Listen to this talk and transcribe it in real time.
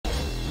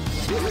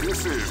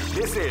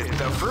This is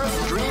the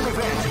first dream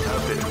event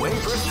of the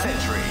 21st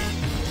century.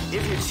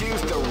 If you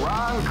choose the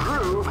wrong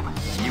groove,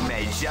 you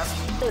may just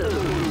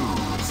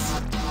lose.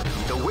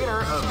 The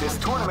winner of this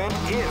tournament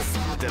is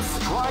the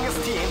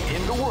strongest team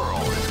in the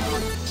world.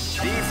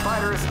 These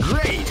fighters,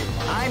 great!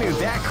 I knew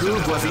that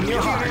groove was in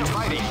your heart.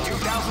 Fighting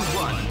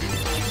 2001.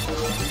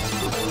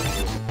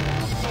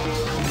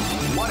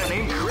 What an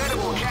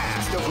incredible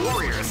cast of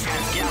warriors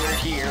has gathered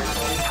here.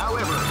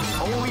 However,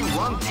 only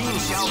one team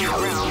shall be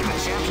crowned the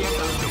champion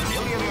of the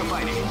Millionaire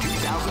Fighting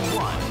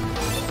 2001.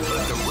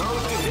 But the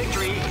road to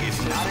victory is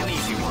not an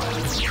easy one.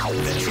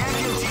 The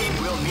champion team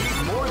will need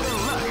more than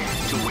luck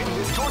to win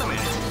this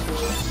tournament.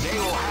 They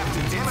will have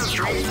to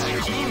demonstrate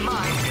a keen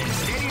mind and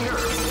steady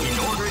nerves in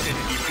order to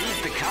defeat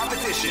the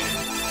competition.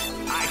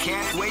 I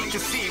can't wait to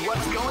see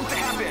what's going to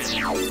happen.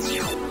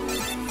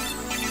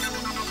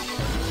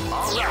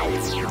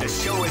 Alright, the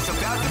show is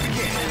about to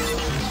begin.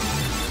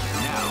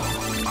 Now,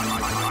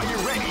 are you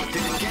ready to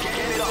get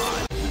it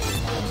on?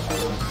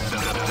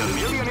 The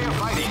Millionaire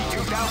Fighting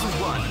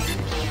 2001.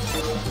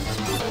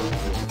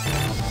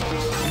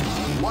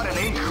 What an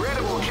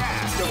incredible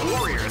cast of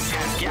warriors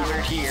has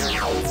gathered here.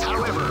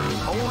 However,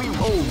 only...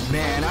 Oh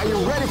man, are you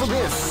ready for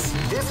this?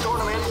 This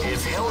tournament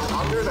is held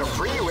under the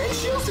free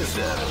ratio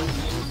system.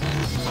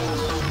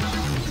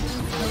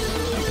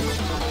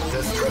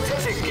 The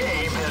strategic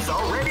game has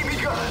already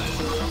begun.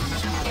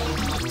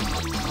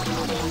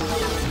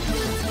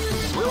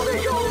 Will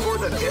they go for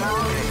the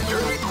down and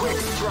dirty quick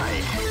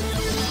strike?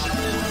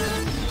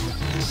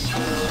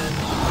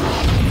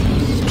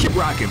 Keep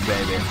rocking,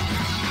 baby.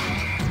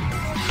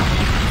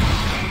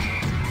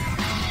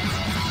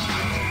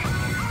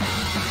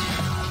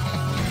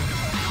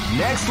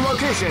 Next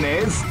location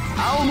is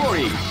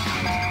Aomori.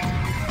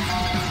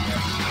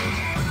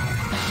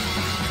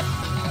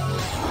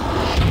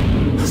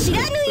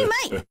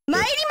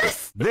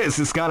 This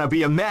is gonna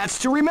be a match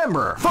to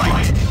remember.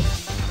 Fight!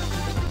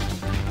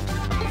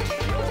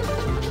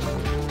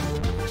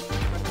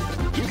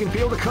 You can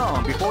feel the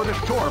calm before the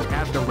storm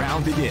as the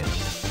round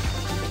begins.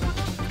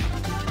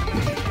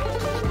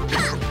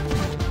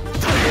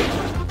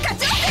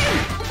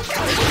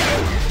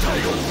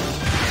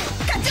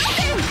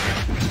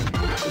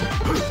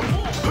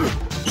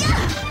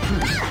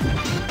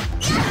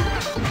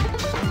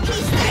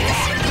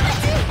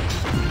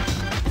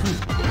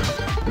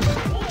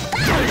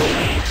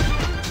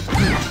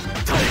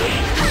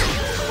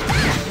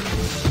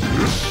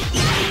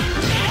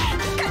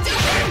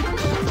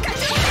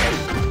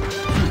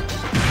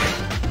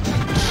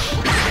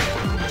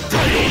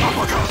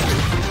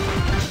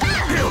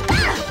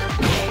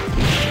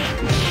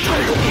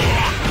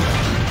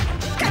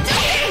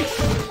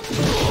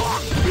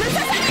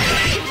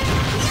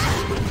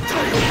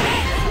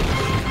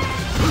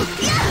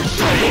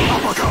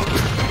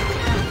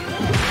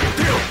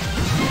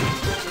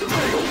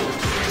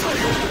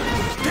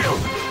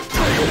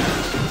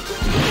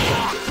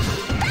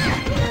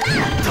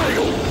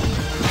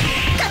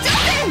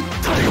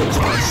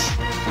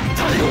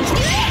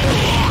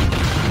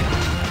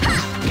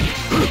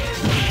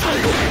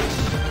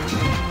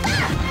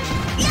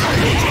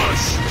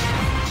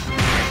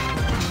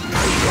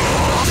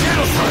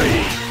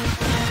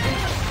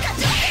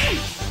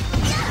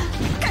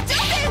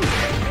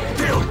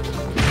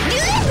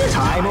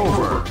 Time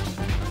over.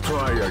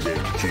 Try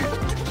again, kid.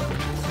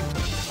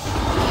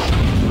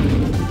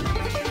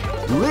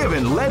 Live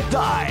and let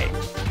die.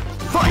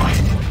 Fight!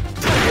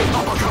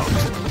 Uppercut!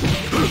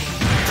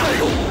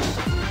 Title!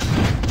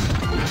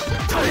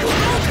 Title!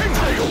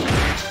 Title!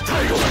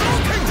 Title!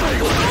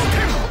 Title!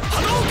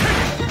 Hadouken!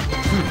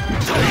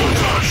 Title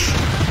Crush!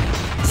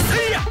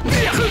 See ya!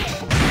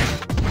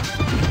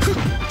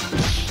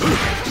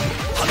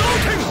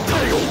 Hadouken!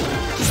 Title!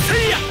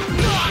 See ya!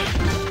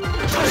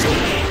 Title!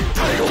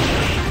 Title!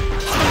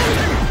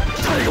 Hadouken!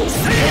 Title!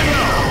 See ya!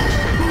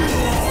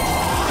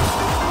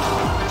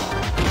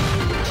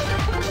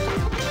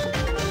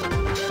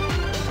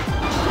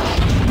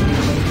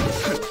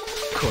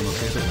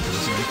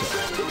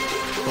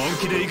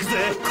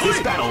 This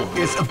battle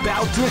is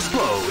about to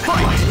explode.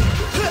 Fight!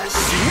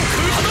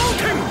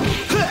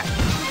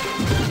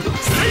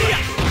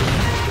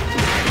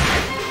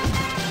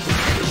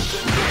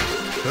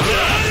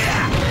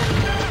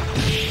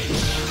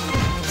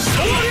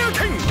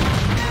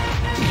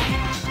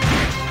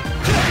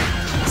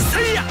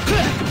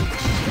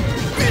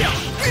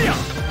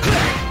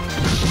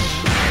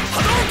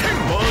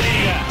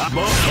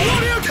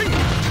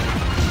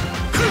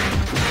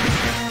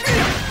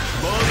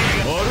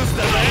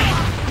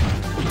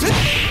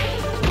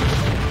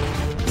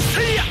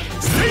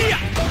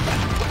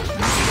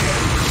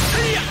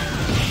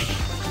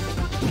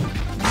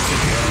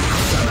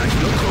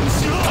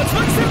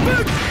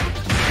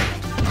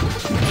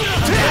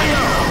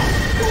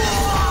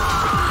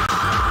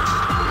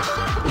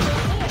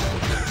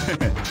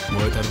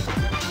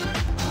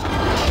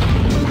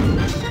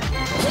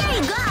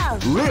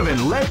 Live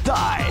and let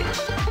die.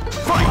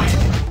 Fight!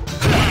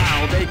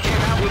 Wow, they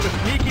came out with a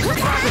sneaky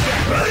surprise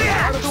attack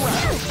out of the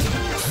way.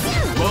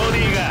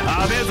 Body ga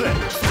habeze.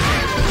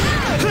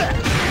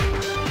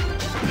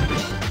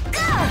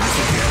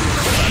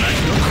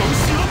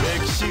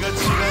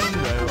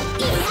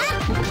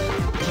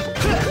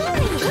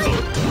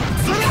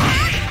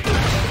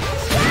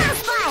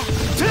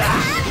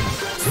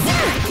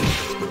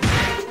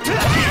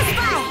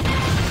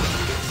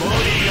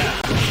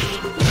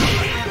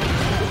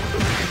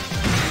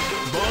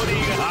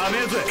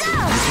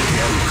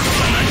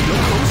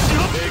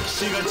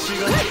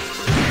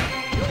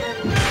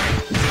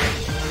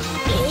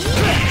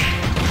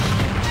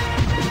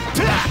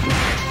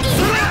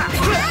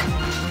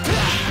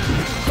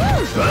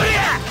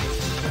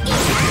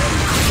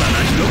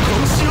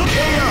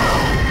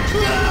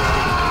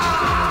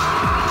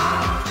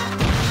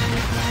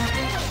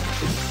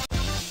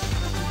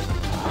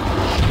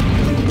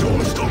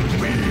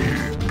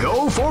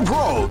 go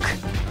broke.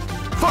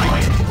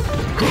 Fight!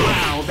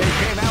 Wow, they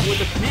came out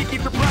with a sneaky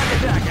surprise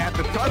attack at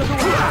the start of the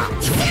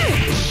round.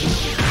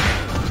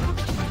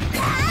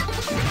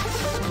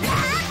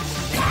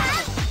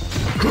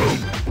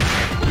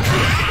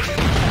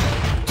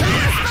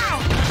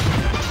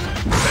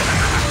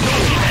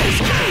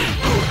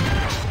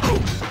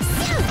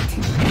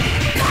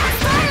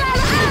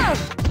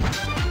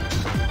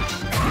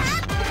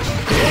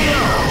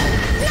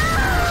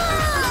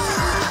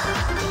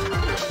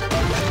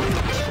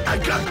 I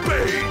got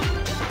paid!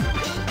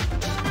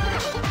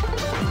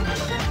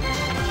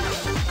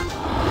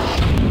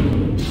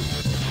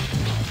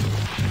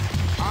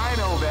 I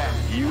know that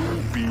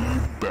you'll be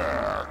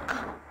back.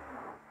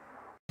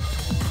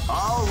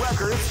 All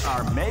records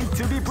are made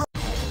to be broken.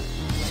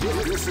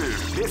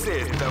 This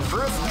is the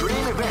first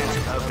dream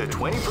event of the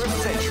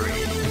 21st century.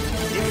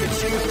 If you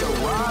choose the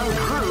wrong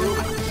groove,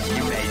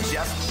 you may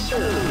just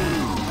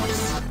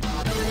lose.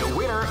 The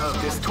winner of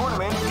this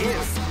tournament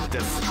is the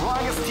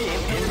strongest team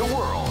in the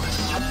world.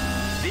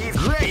 These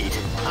great!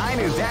 I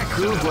knew that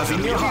groove was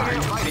in your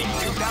heart. Fighting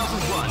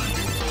 2001.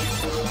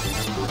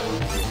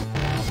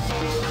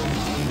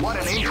 What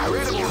an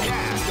incredible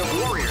cast of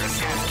warriors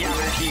has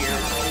gathered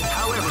here.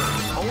 However,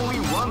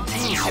 only one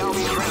team shall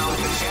be crowned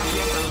the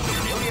champion of the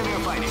Millionaire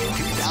Fighting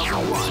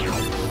 2001.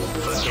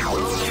 But the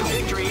road to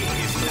victory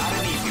is not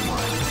an easy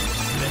one.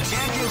 The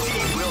champion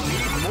team will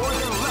need more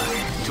than luck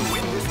to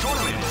win this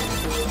tournament.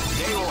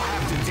 They will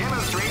have to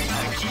demonstrate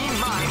a keen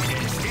mind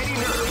and steady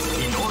nerves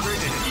in order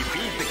to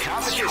defeat the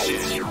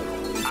competition.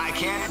 I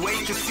can't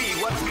wait to see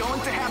what's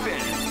going to happen.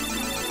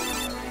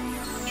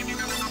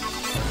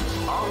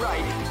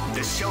 Alright,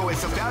 the show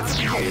is about to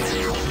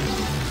begin.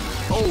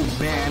 Oh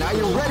man, are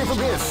you ready for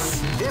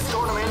this? This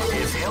tournament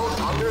is held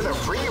under the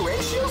free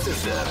ratio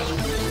system.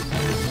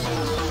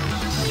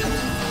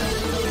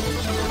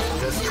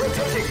 The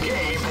strategic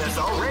game has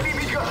already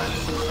begun.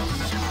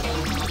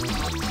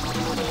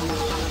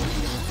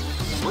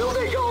 Will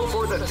they go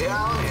for the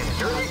down and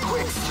dirty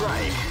quick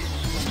strike?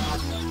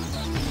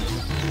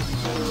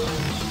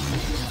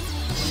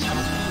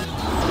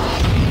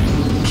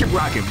 Keep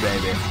rocking,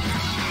 baby.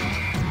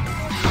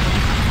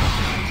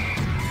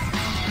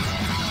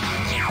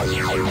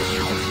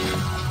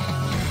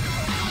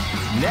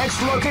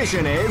 Next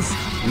location is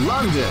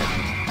London.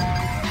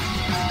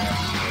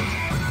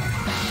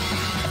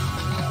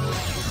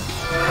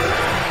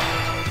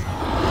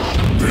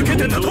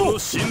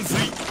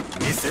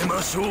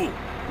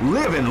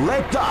 Live and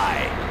let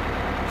die.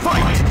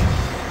 Fight!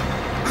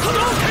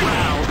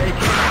 Wow, they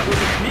came out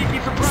with a sneaky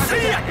surprise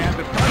attack at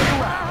the start of the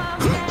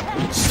round.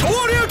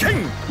 Shoryuken!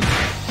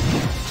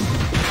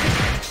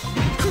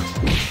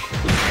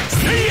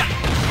 Seiya!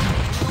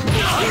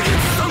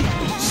 Hangetsu-san!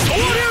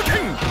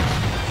 Shoryuken!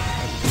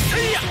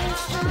 Seiya!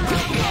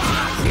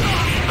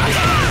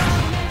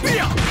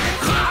 Seiya!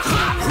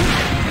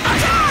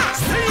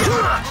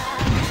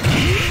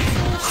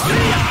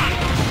 Seiya!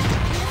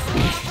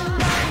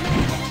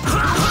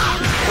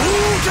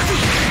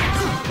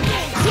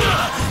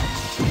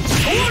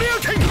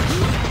 Shoryuken!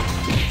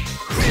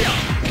 Seiya!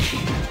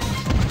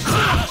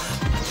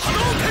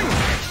 Hadouken!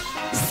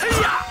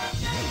 Seiya!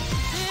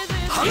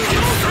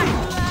 Hangetsu-san!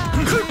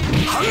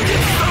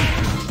 Hangetsu-san!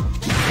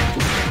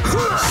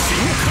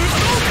 Shinken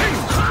Hadouken!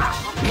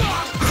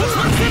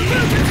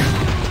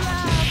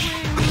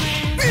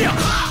 Seiya!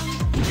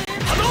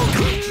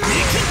 Hadouken!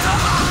 Nikita!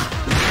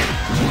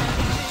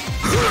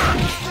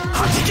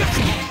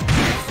 Hachigyaku!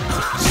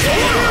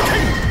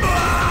 Shoryuken!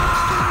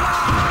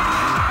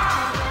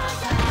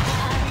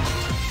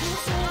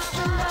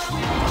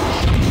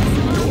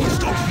 Don't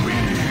stop me!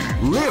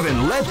 Live and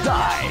let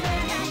die!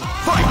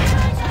 Fight!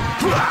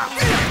 Wow,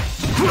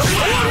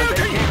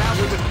 they came out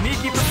with a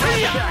sneaky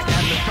surprise attack at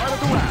the start of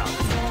the round.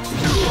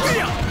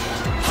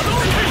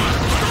 Hadouken!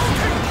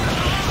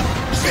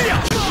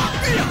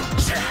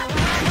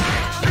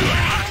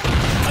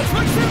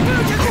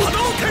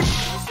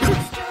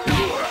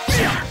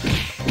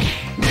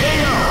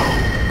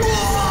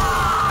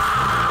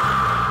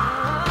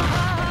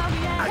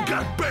 I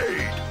got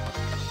paid!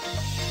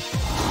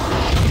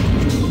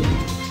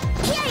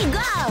 Here you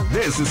go!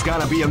 This is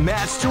gonna be a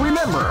match to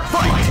remember!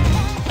 Fight!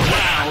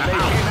 Wow, they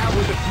came out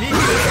with a sneaky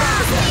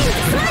surprise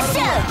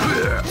attack.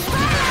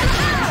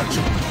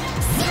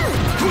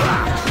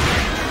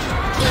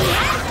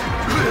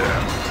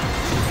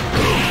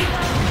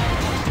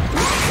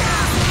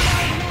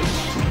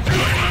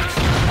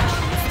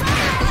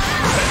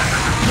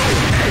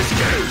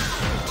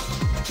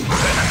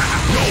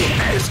 No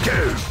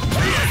escape!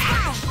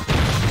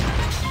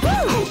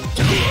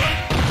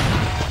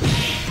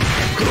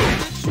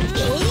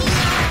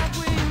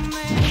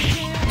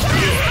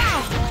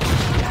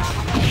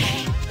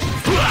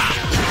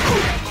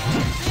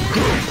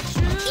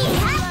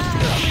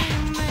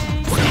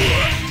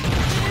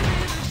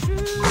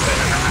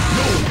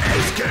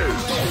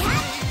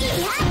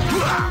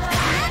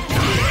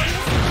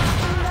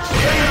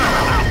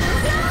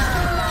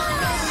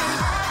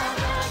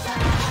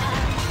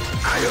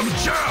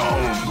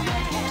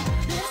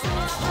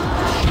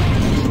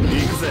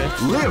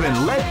 Live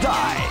and let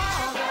die.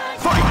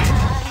 Fight!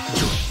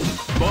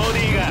 ボデ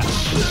ィが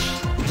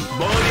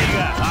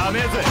アメ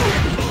ーズ。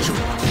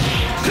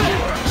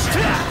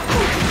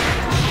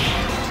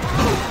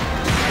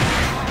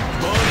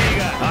ボディ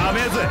がアメ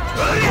ーズ。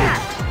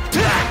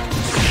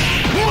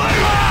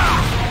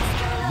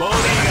ボデ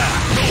ィが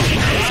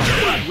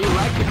What we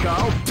like to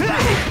call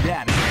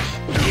damage.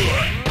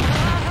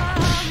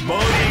 ボ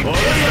ディ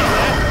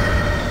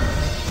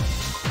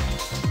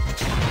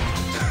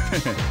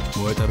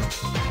燃えたろ。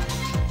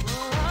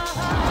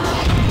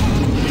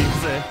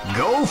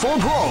Go for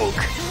broke.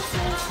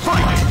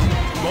 Fight!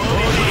 ボデ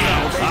ィ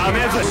がアメ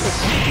ーズ。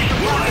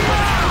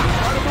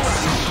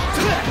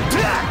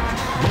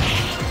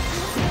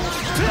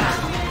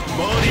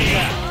ボディが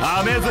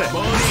アメーズ。ボディが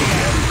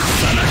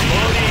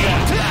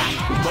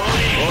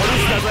オル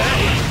スだぜ。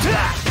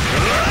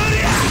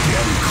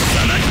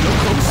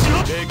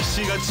歴史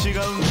が違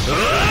うんだ。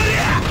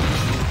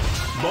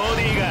ボデ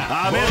ィが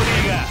アメーズ。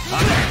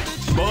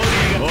ボデ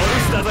ィがオル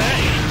スだぜ。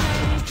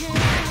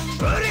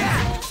ボディが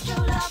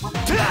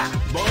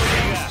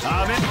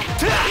アメーズ。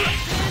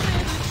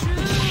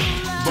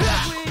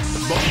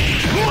ボ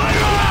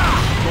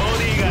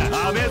ディが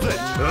アメーズ。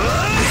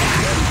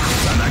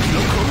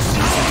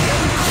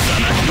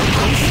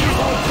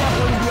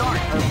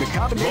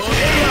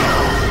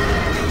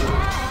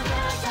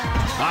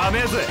アメ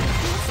ーズ。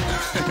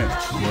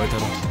燃えた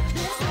ろ。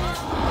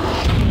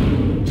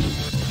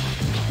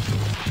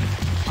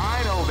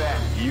I know that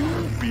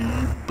you'll be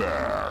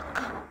back.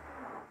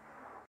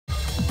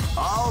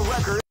 All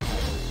records.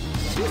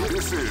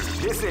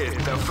 This is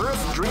the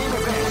first dream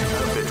event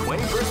of the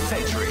 21st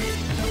century.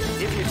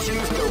 If you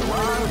choose the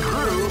wrong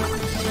group,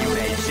 you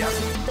may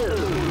just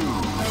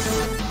lose.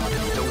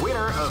 The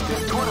winner of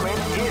this tournament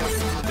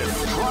is the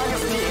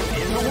strongest team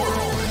in the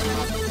world.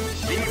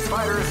 These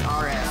fighters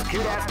are as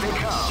good as they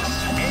come.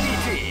 Any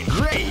team.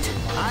 Great!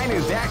 I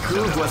knew that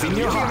groove was in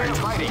your heart.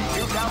 Fighting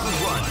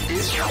 2001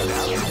 is about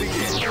to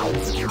begin.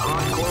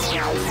 Hardcore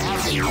fans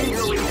have been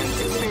eagerly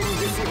anticipating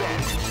this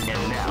event, and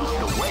now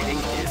the waiting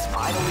is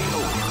finally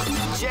over.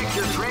 Check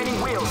your training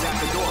wheels at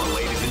the door,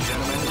 ladies and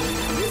gentlemen.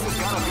 This is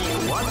gonna be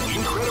one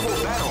incredible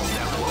battle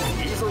that won't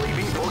easily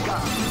be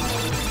forgotten.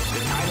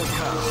 The time has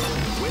come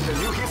when the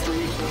new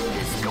history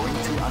is going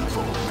to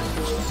unfold.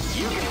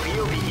 You can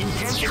feel the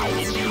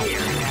intensity in the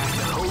air as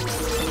the hopes,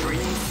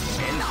 dreams,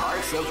 and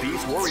hearts of these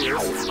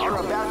warriors are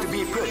about to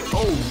be put.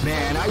 Oh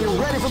man, are you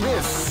ready for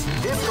this?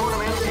 This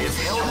tournament is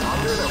held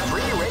under the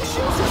free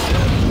ratio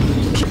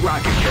system. Keep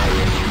rocking,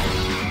 baby.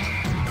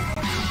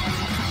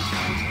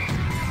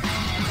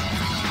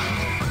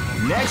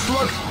 Next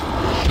look.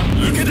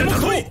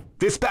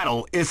 This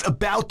battle is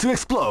about to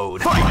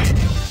explode. Fight!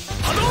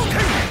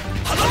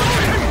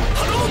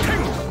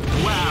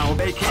 Wow,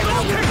 they came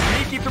out with a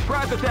sneaky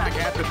surprise attack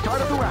at the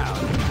start of the round.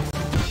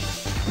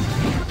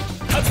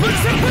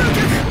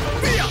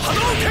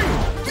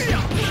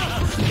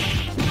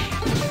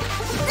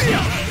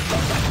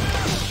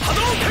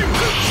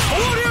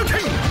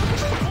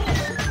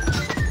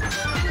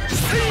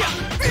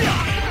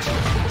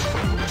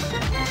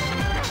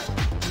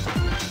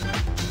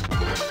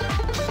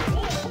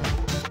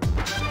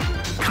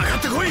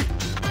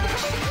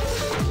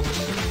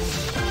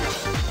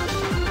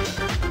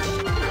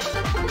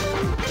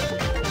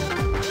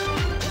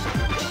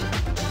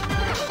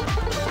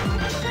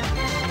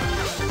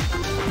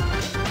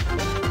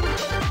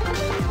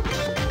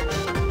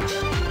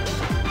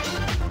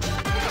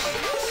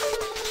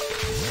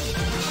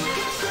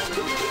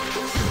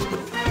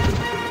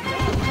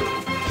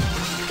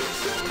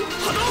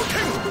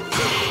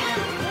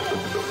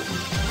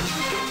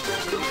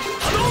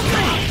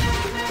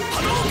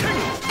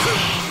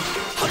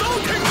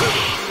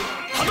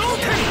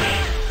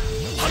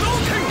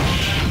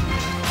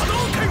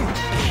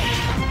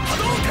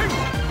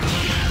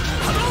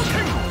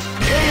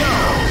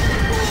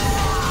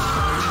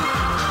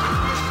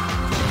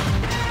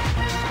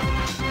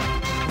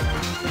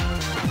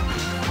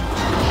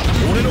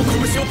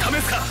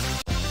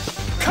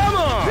 Come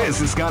on!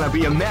 This is gonna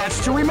be a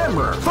match to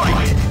remember.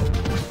 Fight!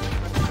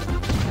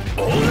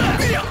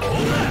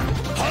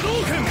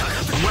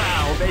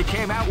 Wow, they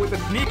came out with a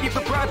sneaky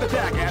surprise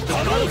attack at the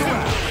start of the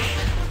round.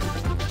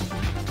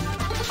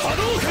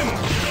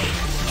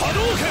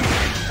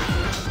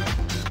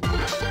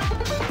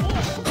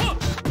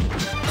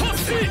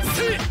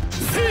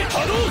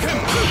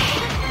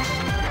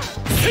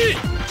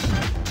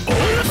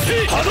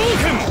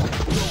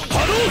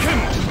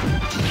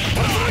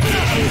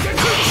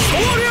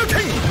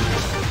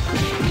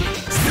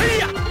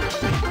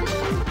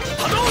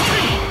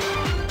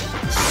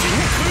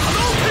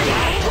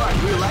 What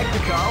we like to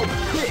call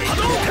big.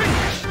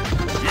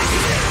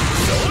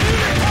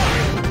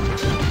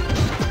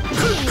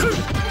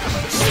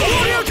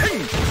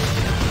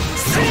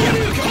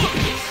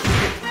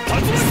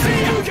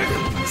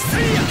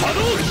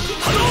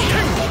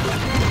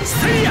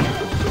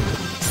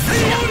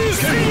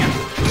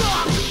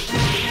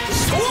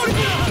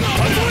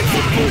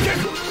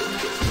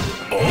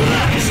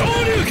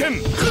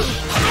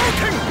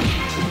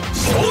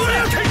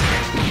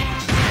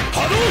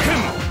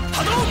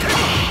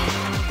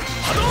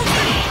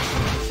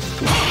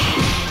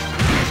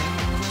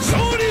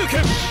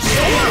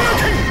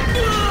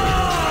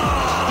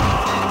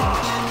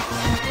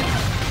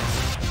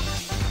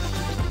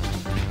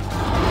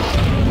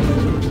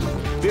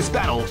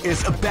 battle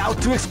is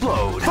about to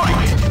explode.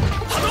 Fight!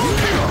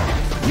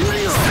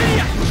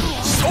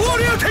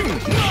 Shoryuken!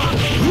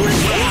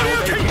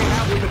 Shoryuken!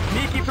 With a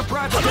sneaky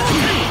surprise attack at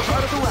the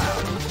start of the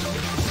round.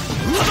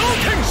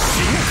 Hadouken!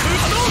 Shinku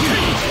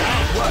Hadouken!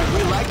 That's what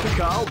we like to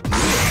call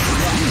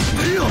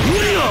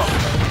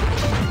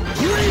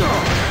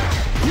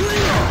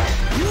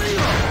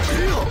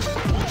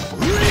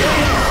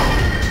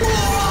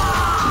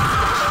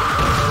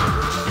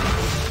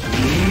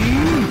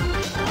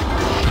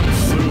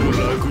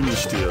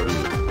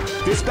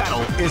This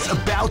battle is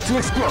about to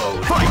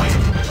explode.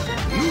 Fight!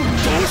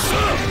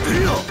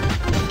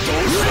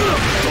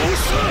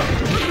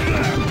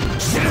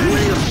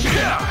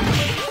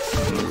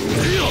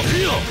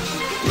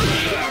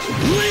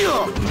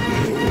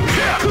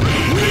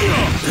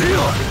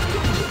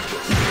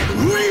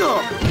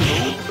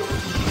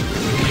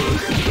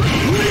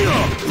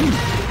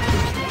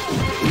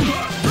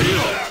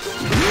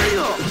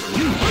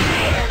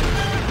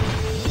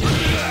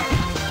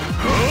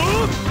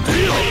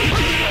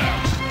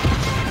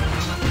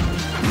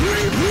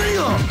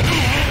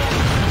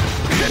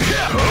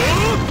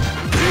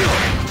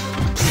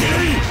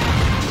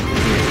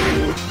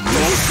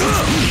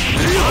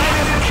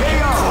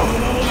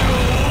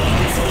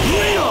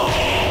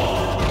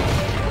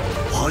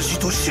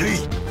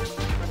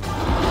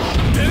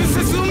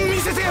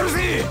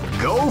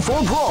 Go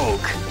for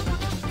broke!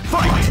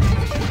 Fight!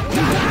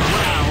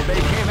 Wow, they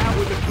came out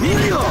with a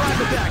sneaky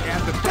surprise attack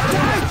at the start of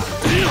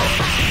the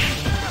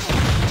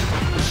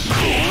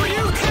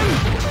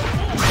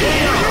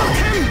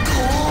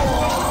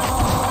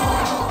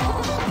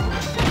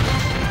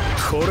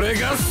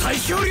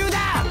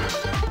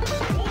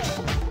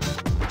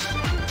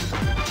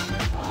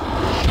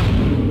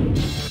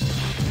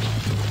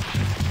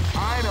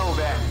I know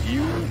that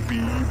you'll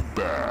be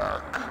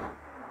back.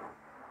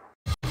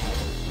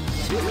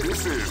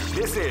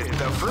 This is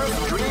the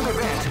first dream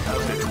event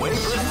of the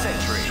 21st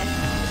century.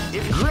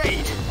 If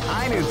great,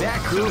 I knew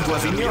that groove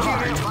was in your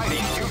heart.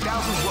 Fighting 2001.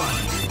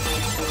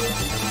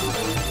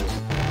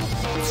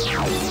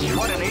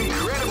 What an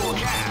incredible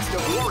cast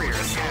of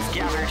warriors has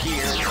gathered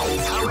here.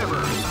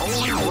 However,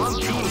 only one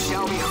team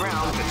shall be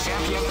crowned the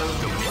champion of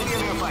the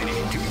Millionaire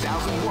Fighting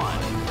 2001.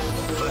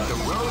 But the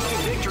road to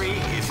victory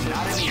is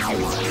not an easy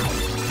one.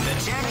 The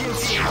champion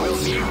team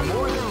will need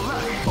more than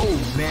luck. Oh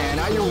man,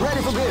 are you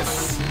ready for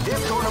this?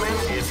 This tournament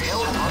is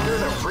held under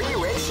the free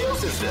ratio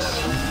system.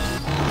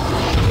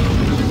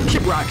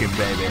 Keep rocking,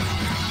 baby.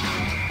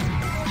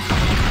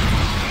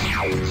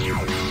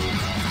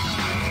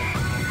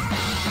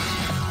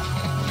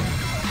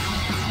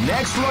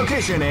 Next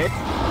location is...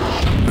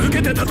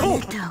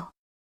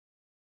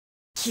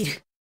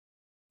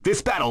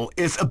 This battle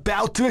is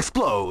about to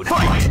explode.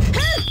 Fight!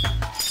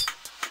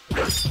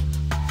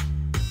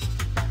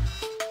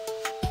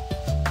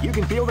 You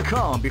can feel the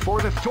calm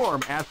before the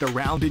storm as the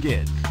round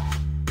begins.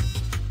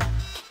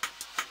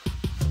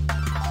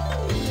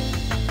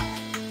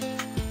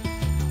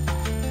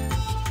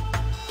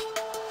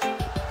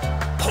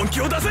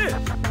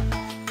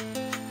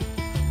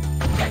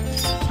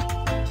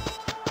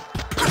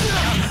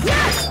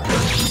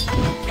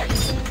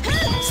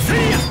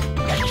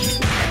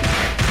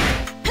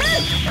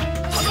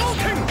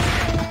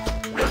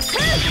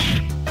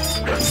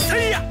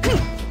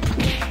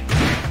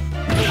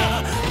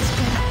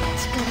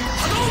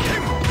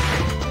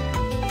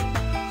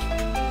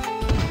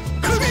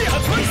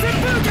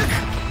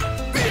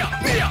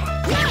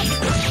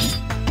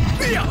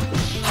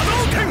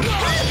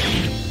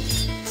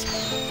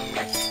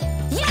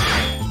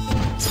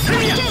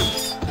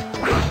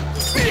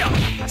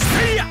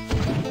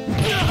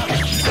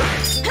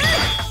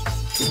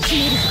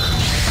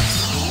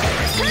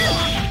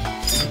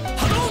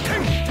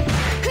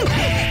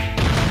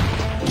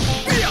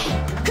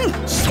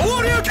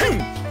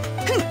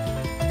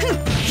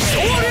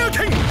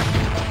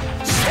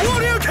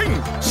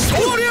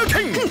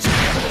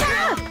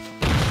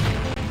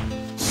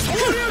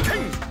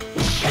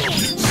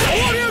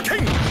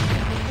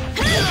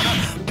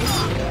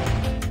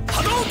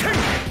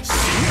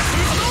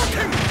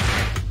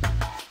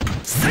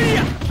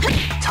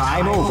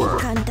 Time over.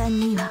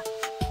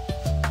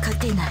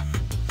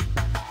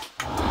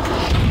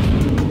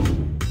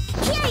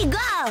 Here you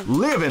go!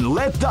 Live and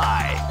let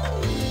die.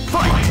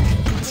 Fight!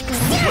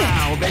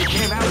 Wow, they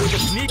came out with a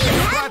sneaky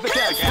surprise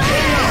attack.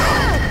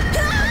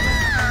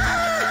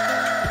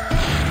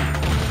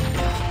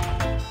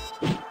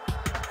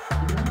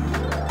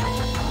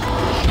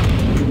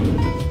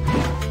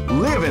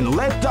 Live and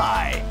let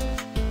die.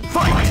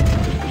 Fight!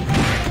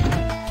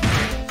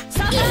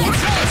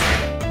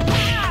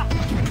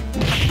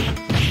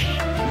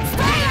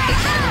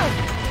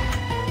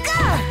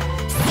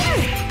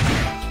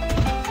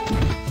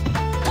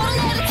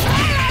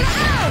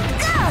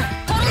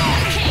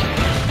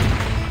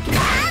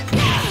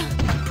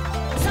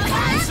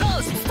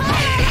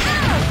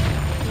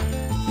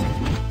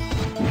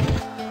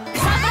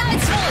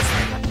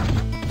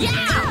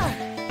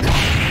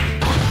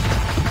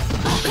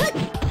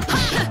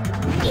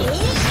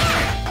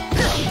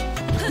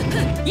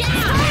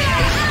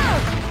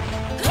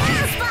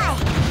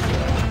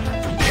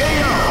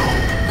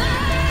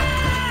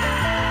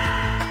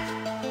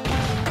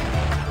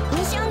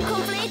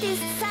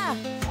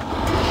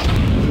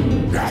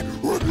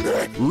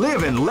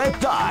 Live and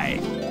let die.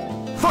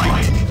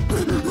 Fight!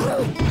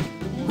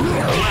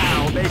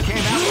 Wow, they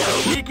came out with a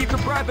sneaky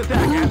surprise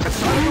attack at the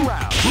start of the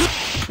round.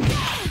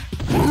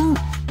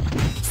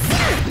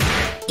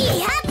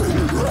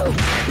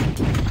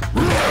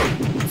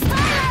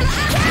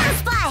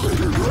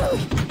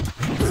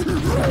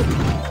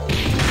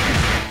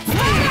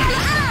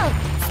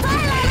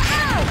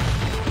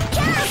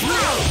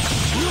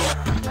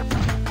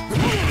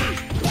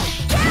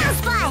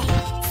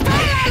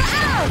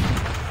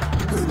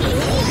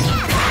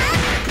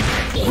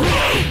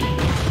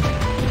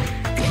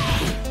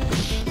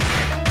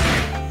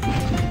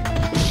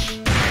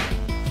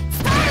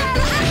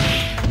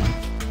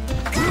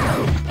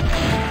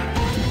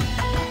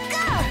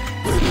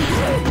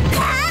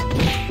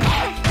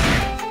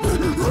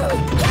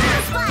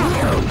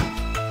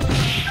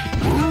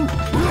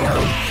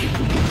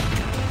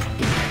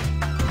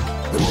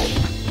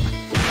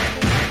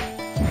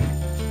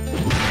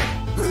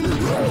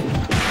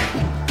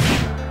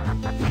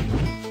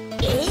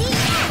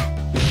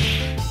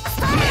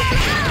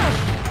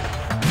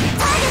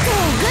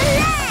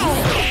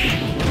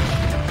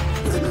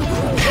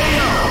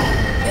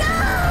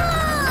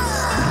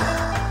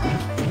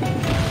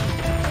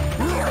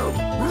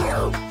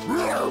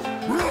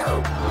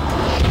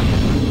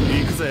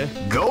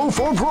 Go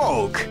for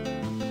broke!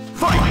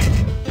 Fight!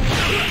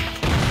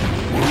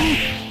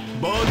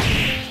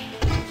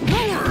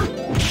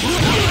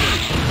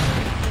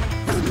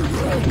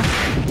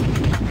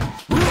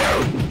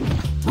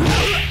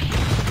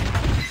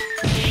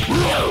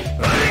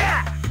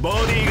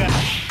 Bodyが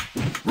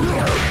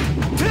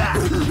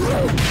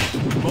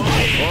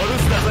お留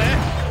守だぜ。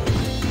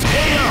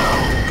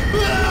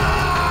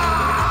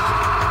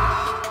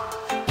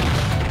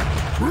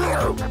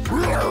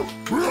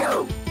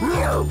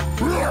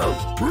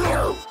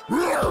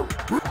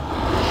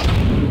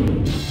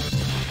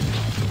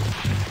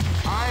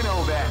I know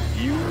that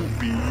you'll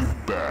be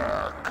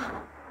back.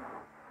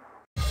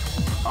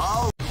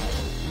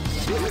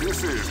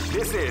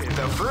 This is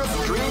the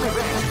first dream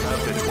event of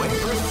the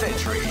 21st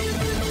century.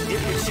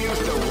 If you choose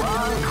the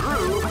wrong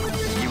group,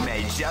 you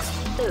may just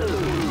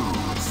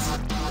lose.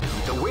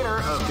 The winner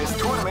of this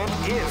tournament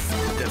is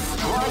the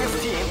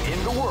strongest team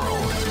in the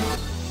world.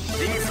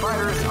 These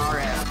fighters are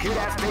as good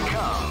as they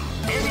come.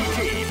 Any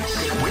team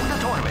could win the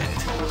tournament.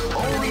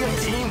 Only a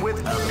team with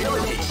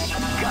ability,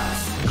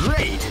 guts.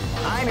 Great!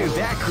 I knew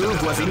that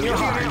groove was in your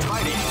heart.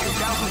 Fighting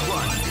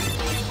 2001.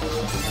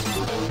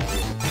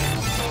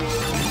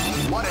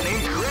 What an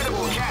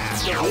incredible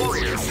cast of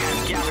warriors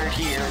has gathered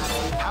here.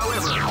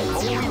 However,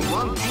 only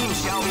one team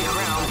shall be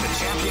crowned the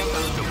champion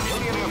of the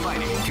Millionaire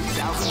Fighting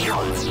 2001.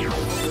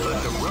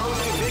 But the road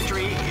to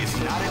victory is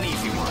not an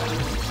easy one.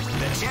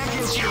 The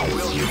championship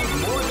will need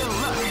more than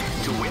luck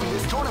to win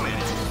this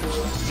tournament.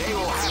 They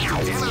will have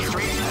to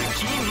demonstrate a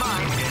keen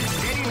mind and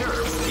steady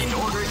nerves in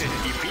order to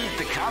defeat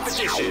the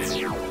competition.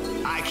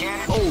 I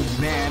can't... Oh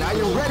man, are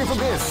you ready for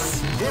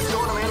this? This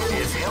tournament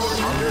is held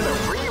under the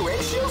free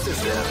ratio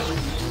system.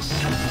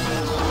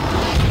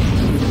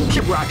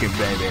 Keep rocking,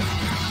 baby.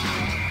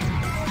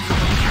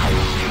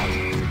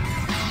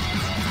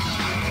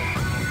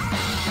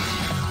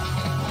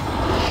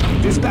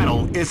 This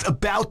battle is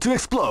about to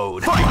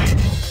explode. Fight!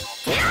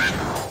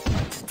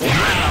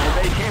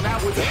 Wow, they came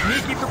out with a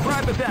sneaky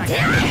surprise attack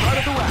at the start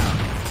of the round.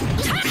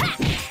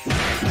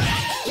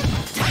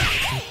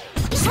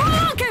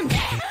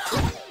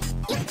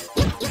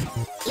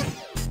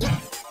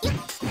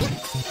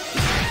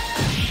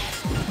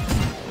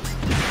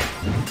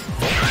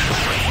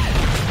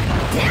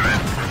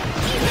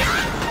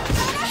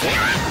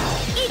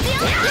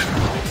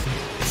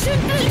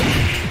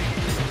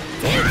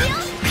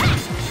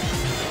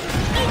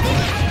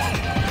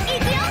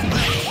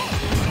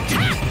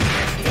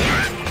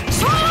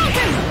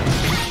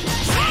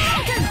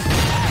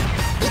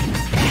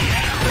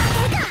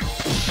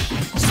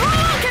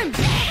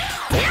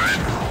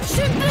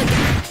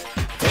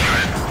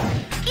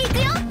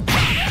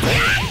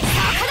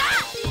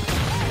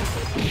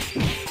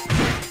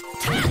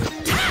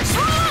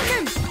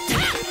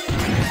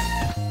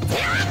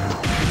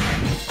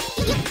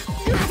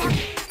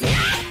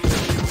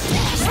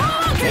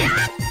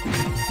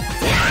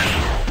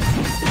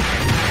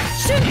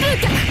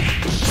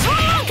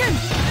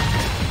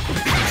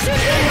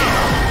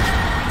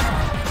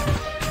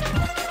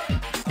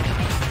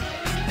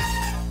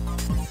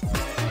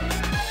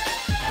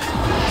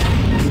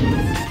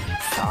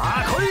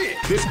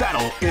 This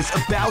battle is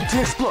about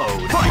to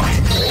explode. Fight!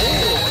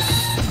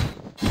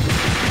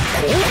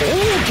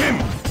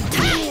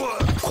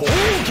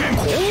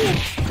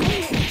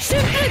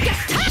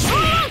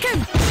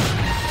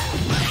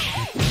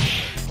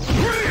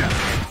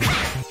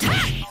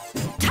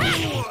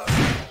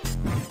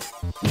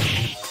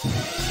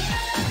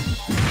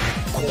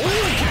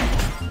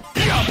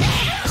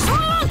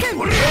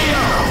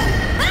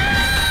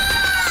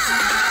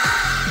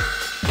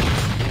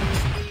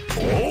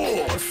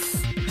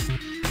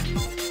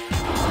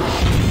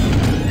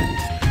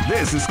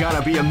 This is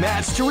gonna be a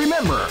match to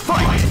remember.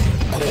 Fight!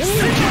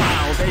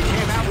 Wow, they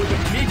came out with a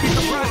sneaky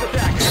surprise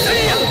attack.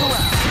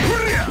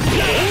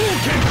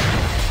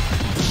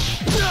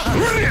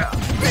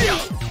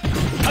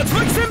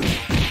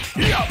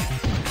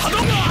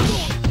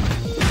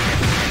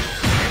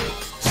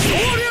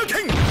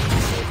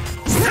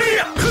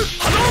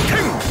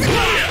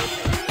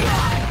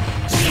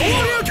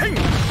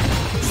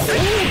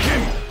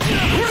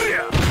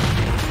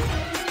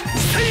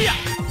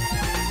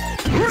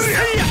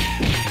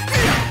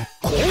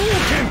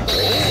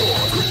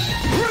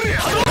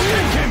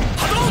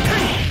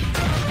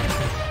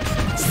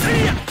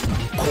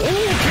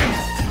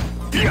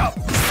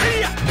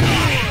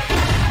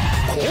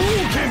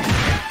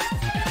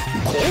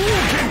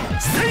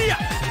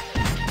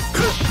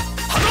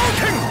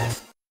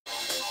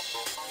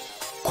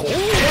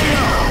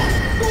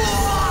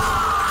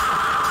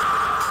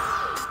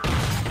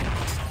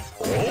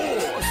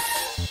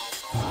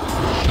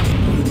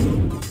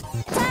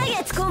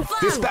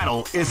 This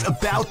battle is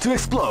about to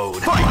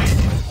explode. Fight!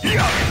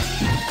 Yeah.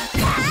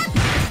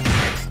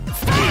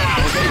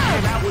 Wow, they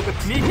came out with a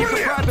sneaky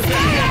surprise attack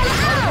at the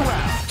start of the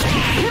round.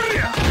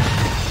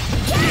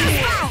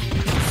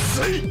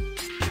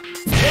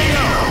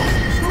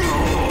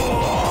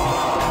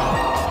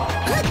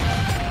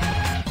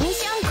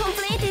 Mission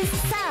completed,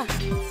 sir.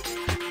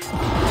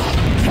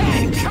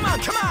 Hey, come on,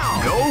 come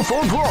on! Go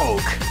for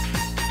broke!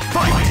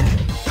 Fight!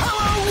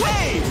 Power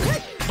wave!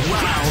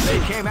 Wow, they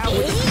came out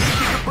with a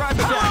sneaky surprise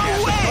attack at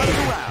the start of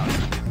the round.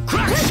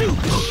 Crack shoot!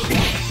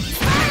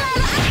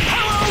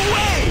 Power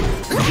wave!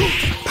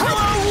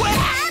 Power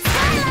wave!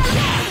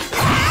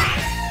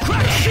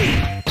 Crack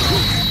shoot!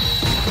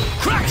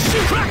 Crack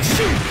shoot! Crack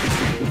shoot!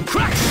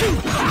 Crack shoot!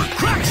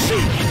 Crack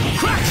shoot!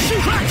 Crack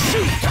shoot! Crack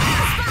shoot!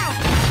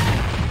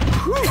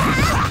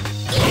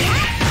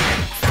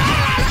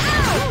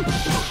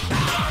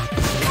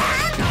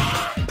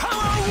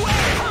 Power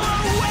wave!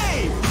 Power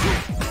wave!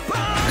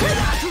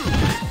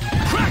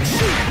 Crack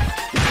shoot!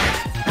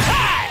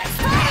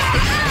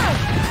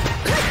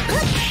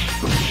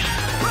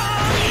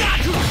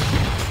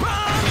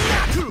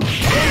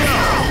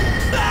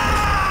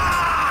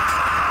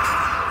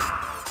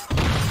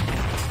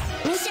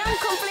 Mission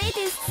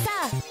completed,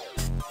 sir.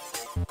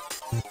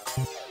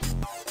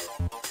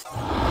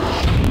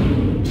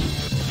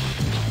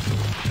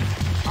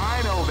 I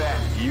know that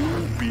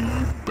you'll be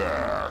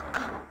back.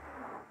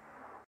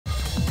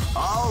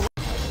 All right.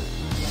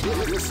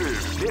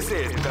 This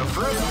is the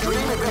first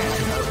dream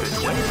event of the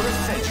 21st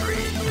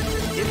century.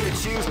 If you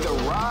choose the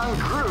wrong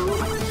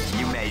groove,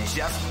 you may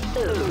just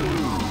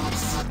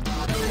lose.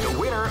 The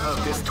winner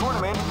of this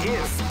tournament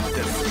is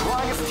the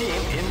strongest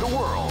team in the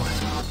world.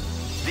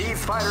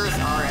 These fighters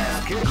are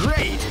as good.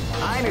 Great!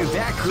 I knew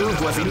that groove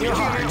was in your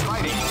heart.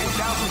 Fighting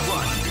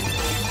 2001.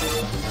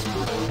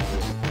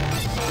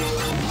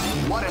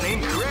 What an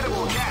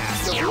incredible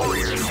cast of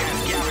warriors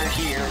has gathered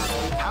here.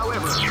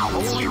 However,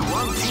 only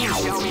one team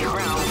shall be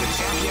crowned the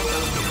champion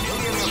of the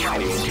Millionaire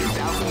Fighting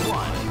 2001.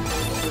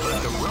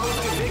 But the road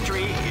to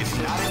victory is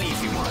not an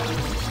easy one.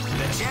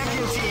 The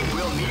champion team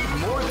will need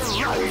more than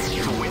luck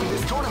to win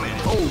this tournament.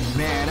 Oh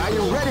man, are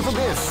you ready for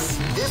this?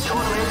 This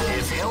tournament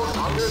is held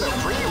under the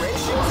free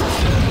ratio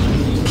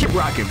system. Keep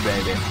rocking,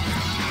 baby.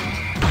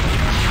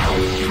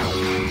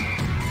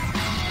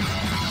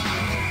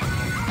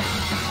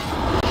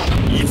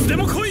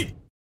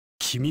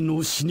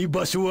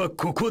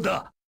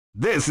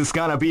 This is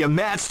gonna be a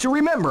match to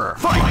remember.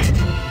 Fight!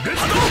 They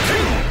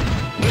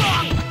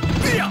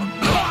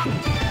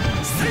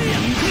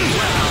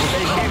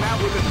came out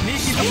with a sneaky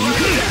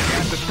surprise attack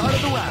at the start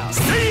of the round.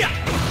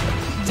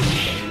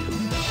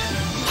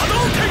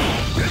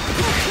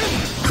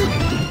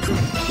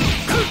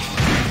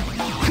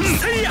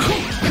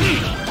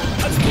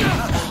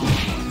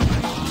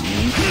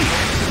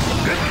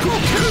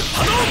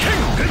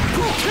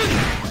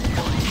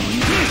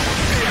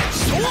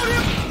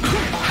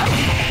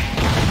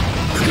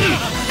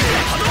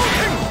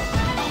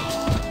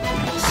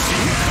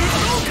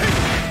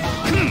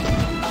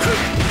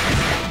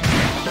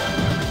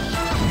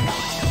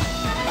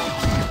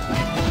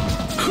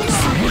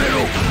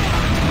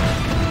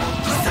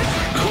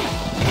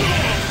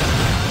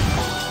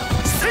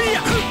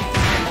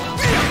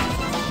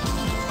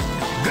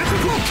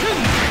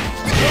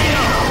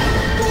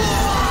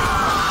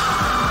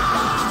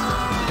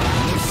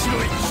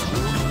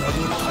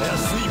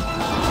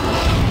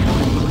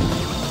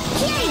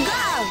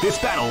 This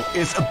battle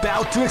is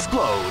about to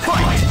explode.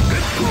 Fight!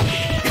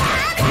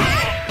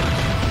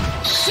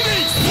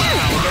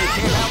 Wow, they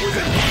came out with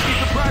a sneaky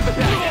surprise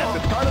attack at the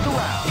start of the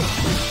round.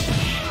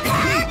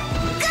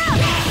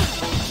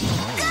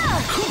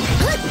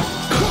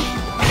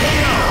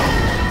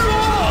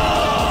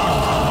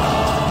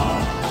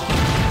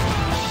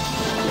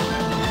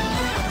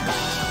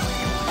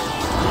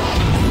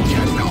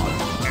 Cannot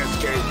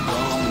escape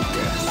from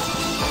death.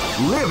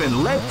 Live and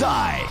let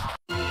die.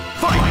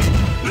 Fight!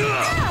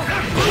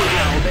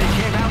 Wow, they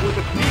came out with a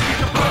sneaky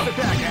surprise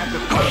attack at the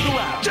start of the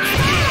round.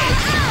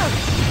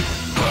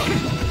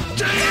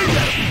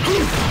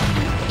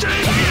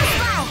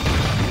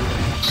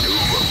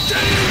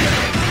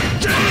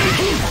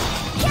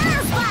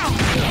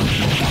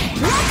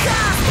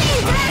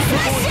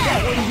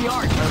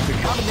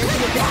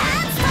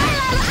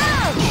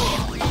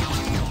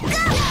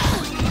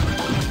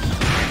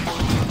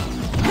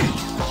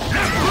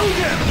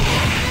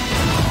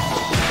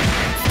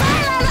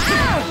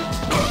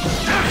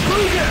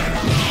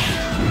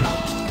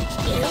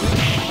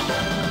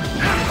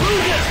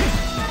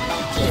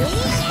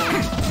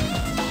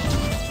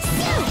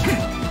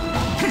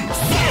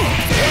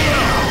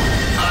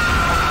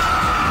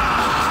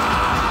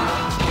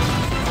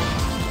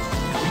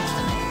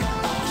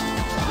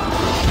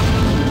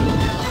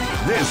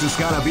 This is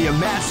gonna be a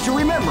match to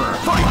remember.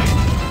 Fight!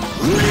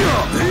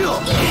 Wow,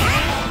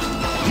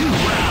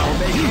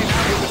 they came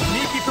out with a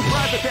sneaky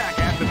surprise attack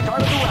at the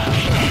start of the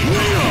round.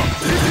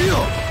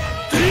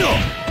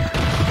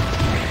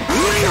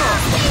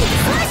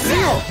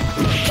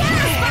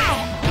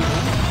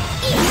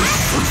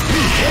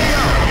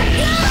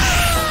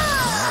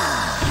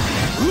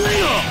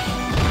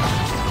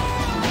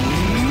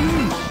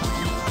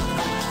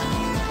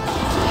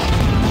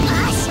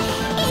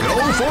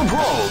 Going for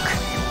broke.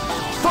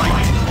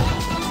 Fight!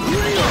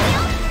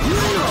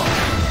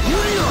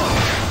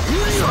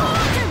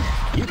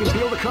 You can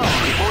feel the calm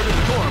before the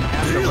storm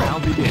as the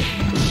round begins.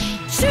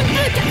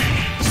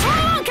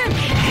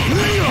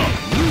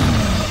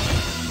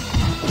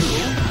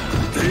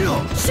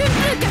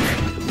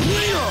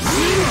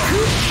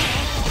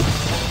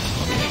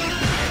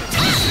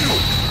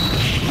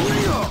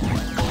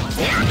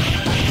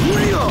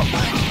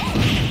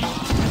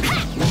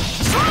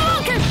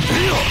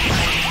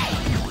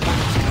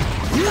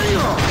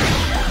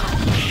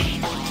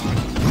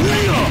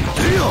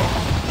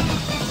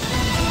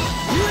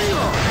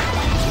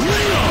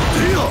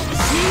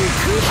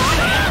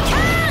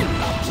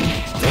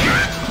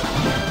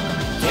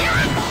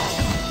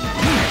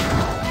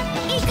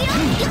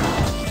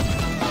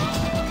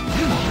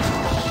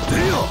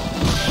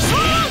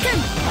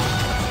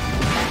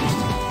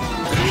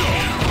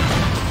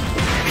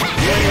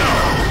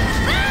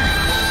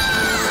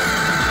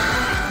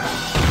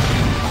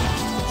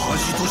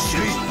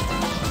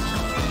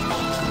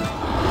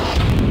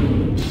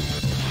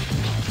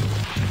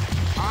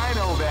 I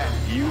know that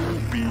you'll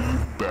be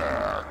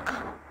back.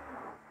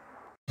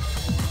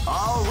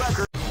 All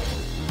record.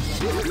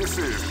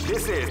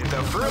 This is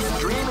the first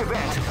dream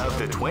event of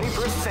the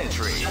 21st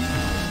century.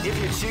 If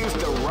you choose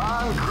the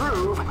wrong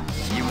groove,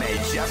 you may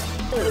just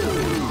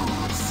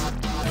lose.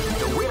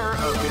 The winner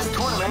of this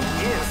tournament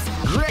is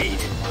great.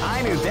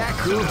 I knew that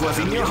groove was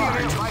in your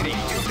heart. Fighting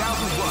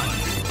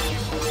 2001.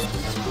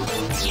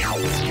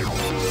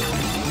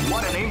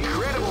 What an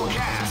incredible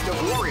cast of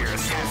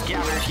warriors has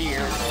gathered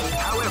here.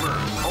 However,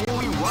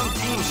 only one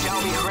team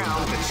shall be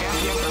crowned the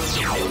champion of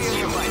the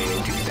Millionaire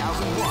Fighting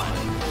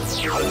 2001.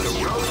 But the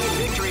road to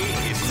victory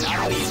is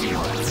not an easy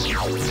one.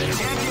 The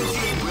champion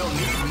team will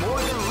need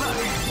more than luck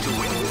to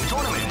win this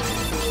tournament.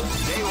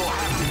 They will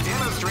have to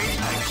demonstrate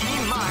a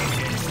keen mind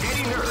and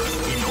steady nerves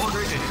in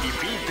order to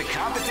defeat the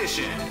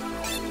competition.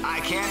 I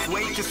can't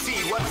wait to see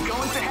what's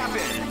going to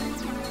happen.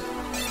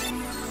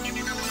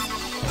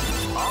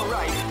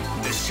 Alright,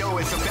 the show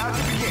is about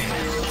to begin.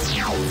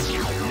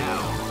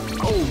 Now,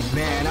 oh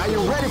man, are you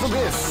ready for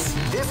this?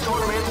 This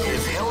tournament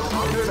is held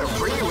under the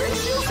free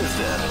ratio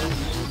system.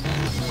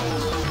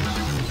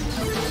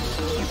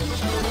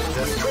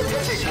 The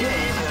strategic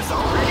game has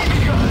already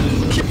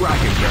begun. Keep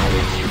rocking, bro.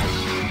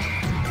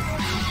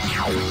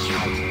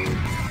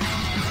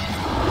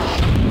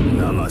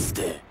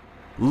 Namaste.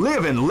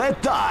 Live and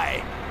let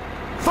die.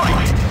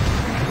 Fight!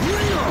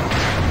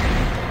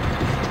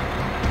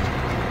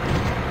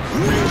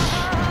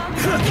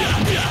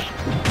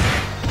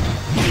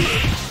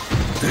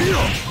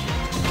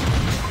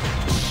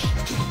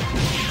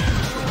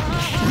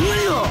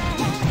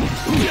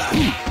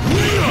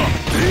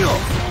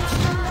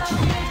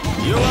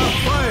 You are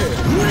fired!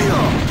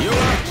 You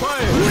are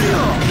fired!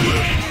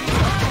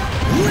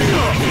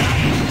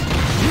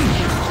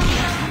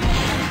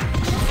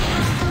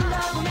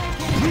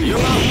 You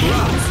are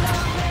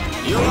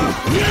blocked! You are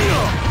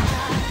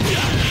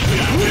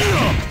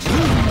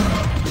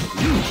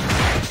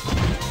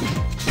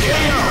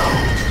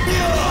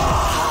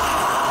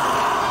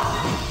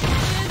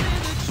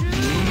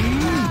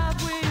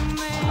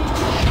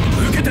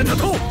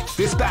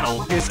This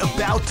battle is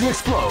about to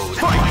explode.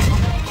 Fight!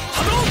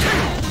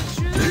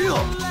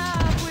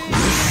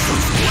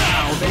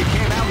 Wow, they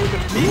came out with a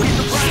sneaky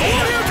surprise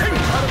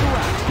out of the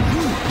round.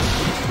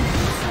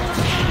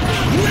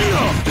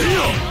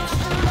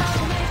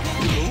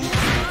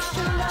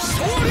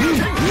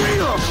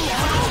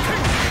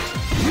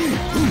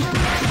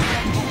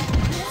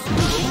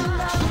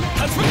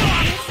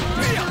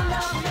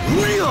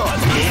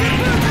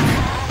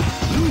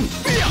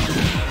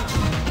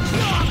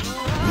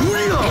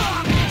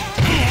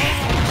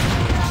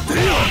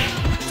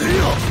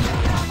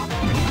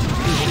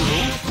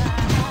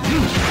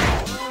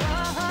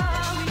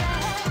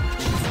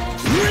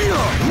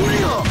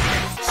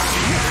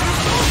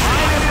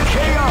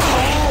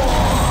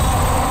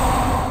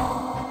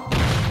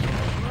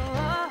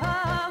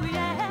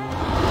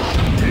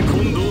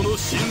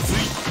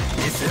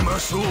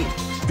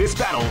 This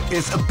battle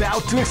is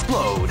about to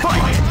explode.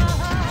 Fight!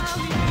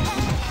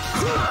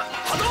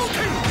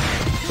 Hadouken!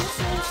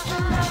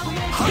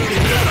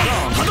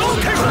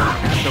 Hadouken!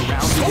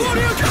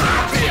 As the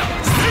round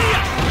begins.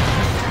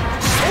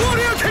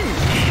 Shoryuken!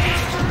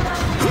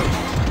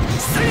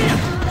 Seiya!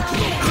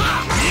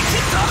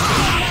 Ikita!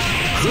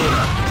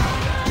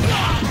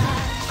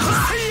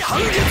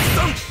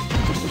 Hangetsu-san!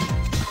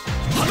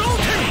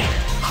 Hadouken!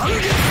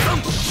 Hangetsu-san!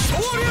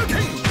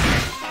 Shoryuken!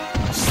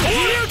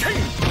 Shoryuken!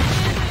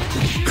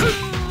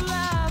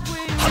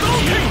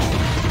 Hadouken!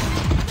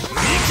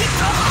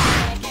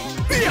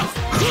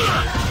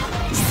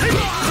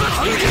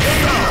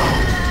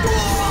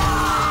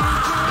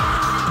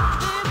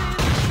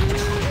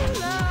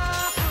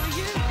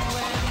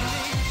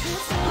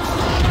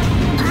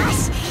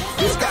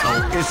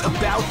 is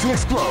about to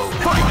explode.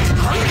 Fight!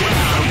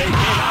 They came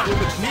out with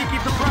a sneaky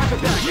surprise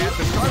attack at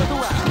the start of the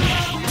round.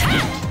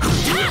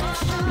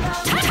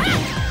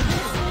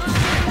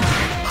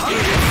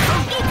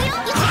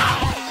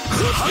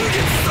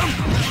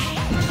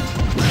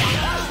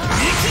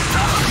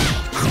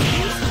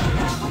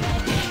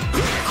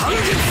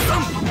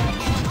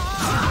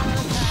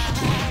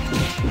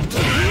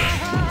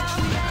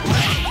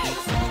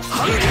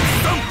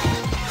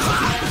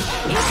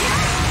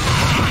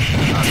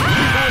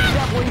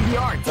 Definitely the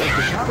art of the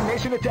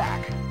combination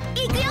attack.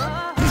 KO!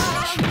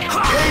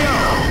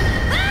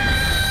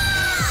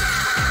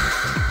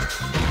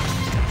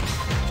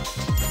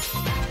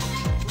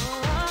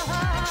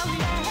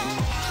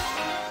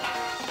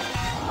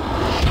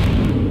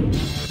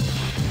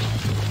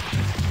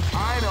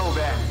 I know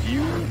that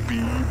you'll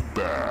be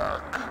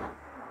back.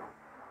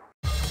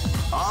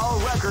 All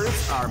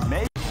records are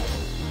made.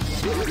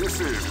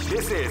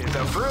 This is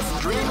the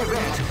first dream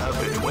event of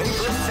the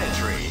 21st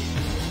century.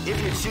 If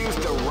you choose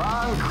the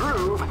wrong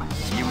groove,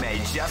 you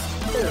may just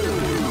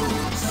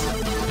lose.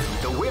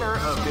 The winner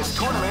of this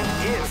tournament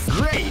is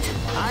great.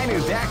 I knew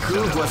that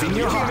groove was in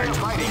your heart.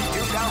 Fighting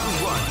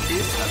 2001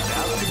 is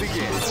about to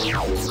begin.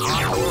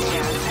 Hardcore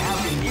fans have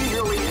been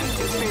eagerly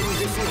anticipating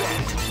this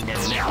event, and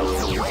now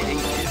the waiting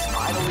is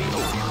finally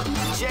over.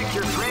 Check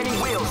your training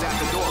wheels at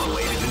the door,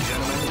 ladies and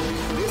gentlemen.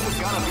 This is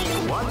gonna be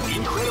one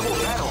incredible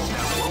battle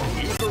that won't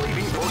easily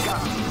be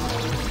forgotten.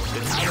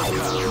 The time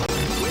has come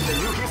when the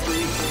new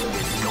history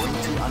is going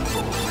to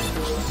unfold.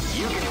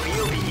 You can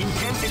feel the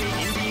intensity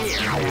in the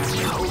air as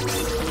the hopes,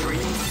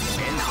 dreams,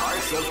 and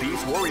hearts of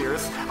these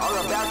warriors are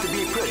about to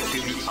be put to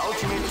the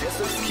ultimate test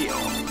of skill.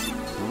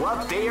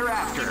 What they are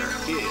after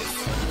is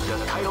the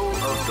title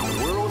of the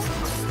world's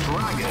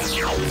strongest.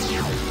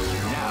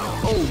 Now,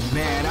 oh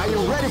man, are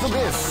you ready for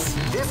this?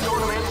 This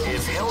tournament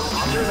is held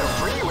under the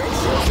free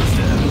ratio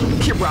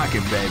system. Keep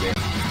rocking, baby.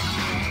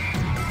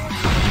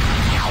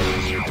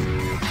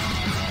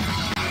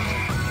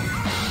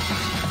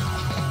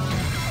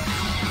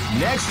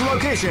 Next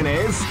location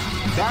is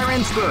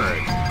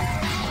Barentsburg.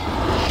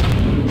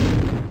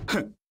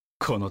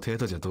 この程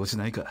度じゃどうし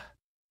ないか。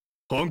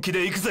本気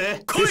で行く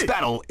ぜ。 This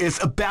battle is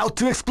about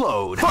to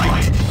explode.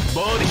 Fight!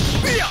 ボデ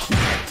ィビア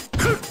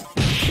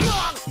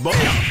ボディ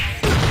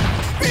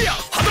ビア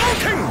波動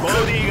拳ボ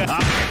ディが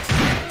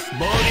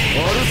ボディ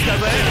オルスだ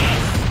ぜ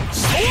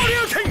昇竜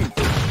拳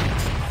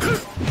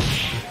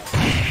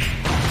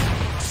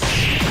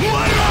うわ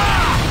ら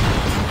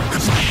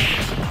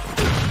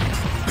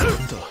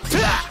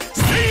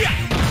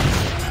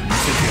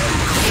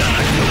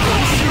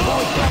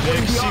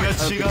歴史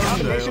が違う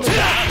んだよ。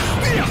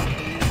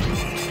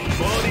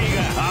ボディが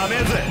アメ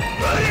ぜ。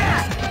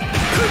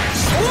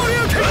昇竜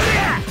拳。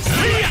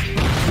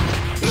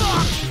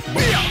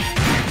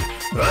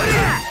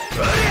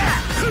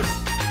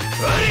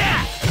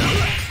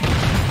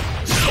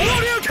昇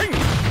竜拳。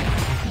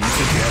見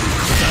せてや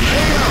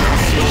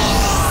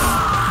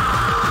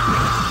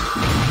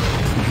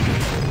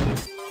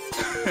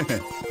る。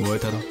燃え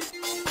たろ。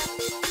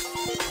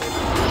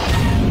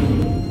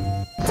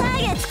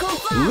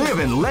Live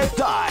and let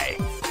die.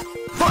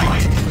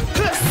 Fight!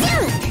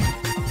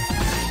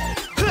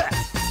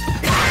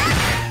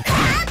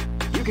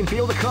 You can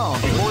feel the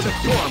calm before the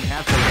storm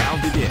as the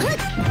round begins.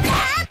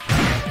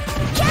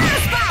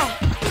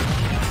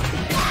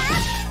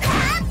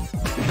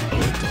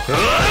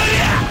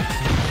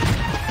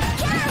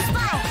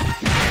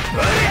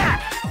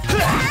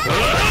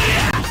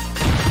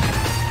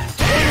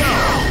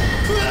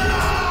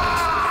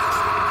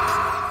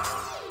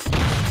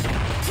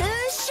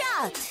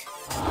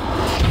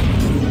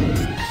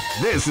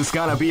 This is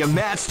gonna be a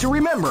match to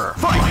remember.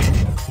 Fight!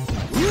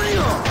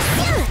 Real!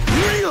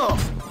 Real!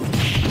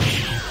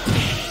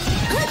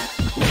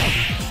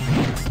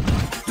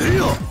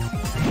 Real!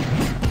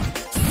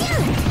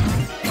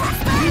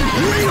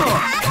 Real!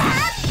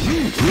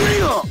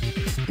 Real!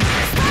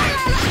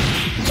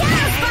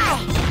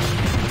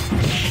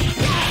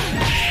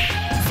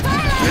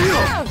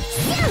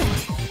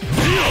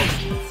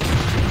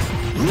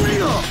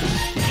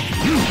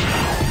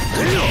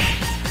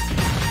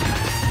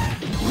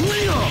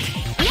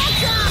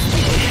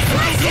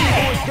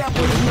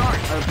 Definitely the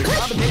art of the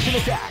combination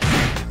attack.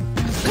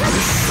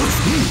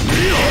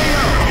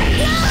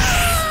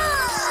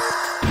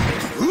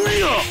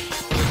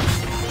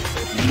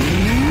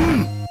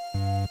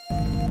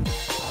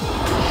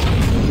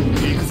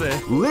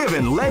 Live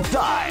and let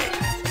die.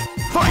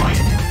 Fight!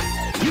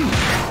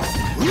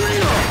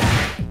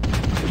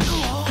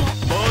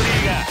 Body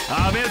が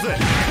アメぜ。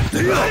ボ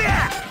ディ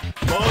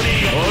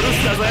がオルス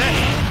だぜ。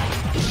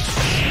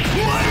ボ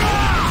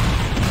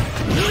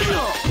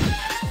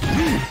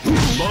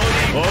デ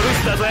ィオル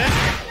スだぜ。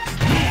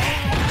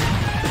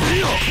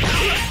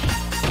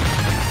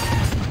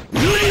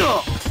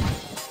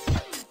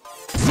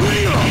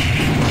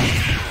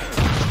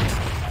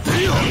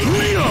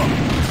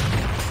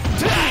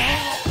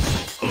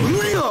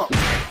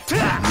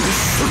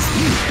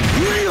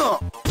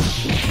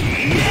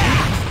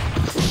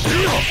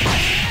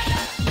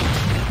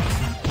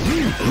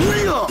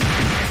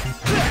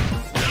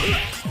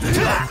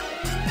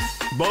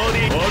ボデ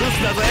ィお留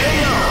守だぜ。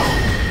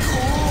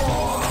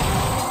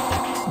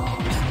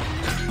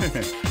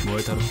燃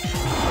えたろ。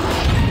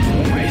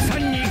お前さん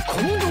に行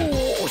動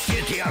を教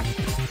えてやる。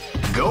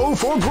 Go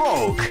for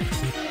broke.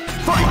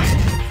 Fight.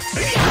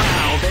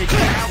 Now they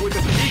come out with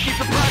a sneaky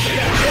surprise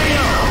attack.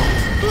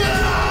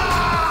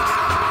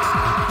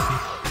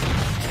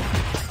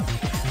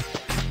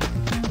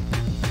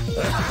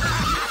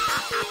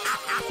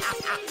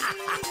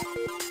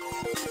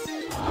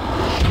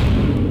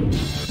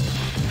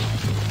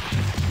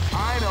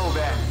 I know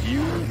that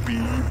you'll be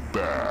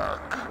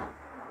back.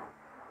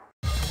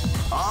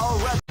 All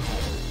right.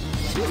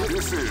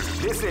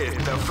 This is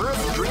the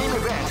first dream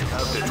event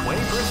of the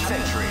 21st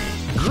century.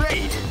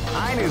 Great!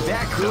 I knew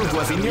that groove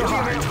was in your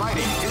heart.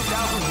 Fighting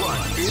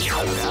 2001 is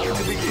about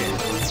to begin.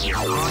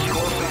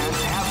 Hardcore fans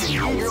have been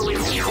eagerly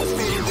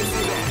anticipating this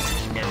event,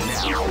 and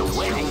now the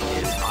waiting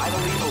is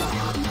finally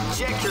over.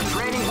 Check your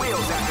training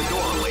wheels at the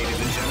door, ladies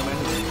and gentlemen.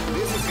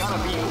 This is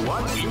gonna be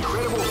one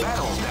incredible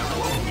battle that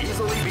won't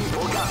easily be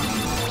forgotten.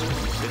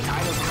 The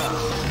time has come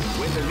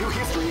when the new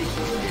history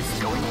is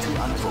going to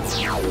unfold.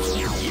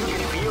 You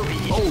can feel the...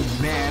 Oh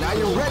man, are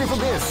you ready for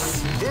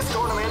this? This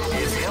tournament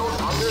is held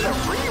under the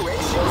free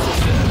ratio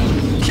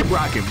system. Keep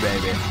rocking,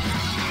 baby.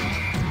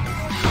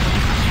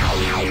 I'll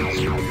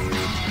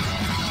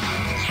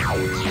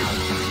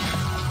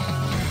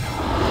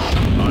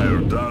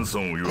dance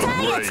on your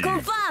Targets brain.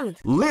 confirmed.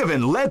 Live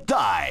and let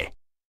die.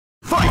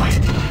 Fight!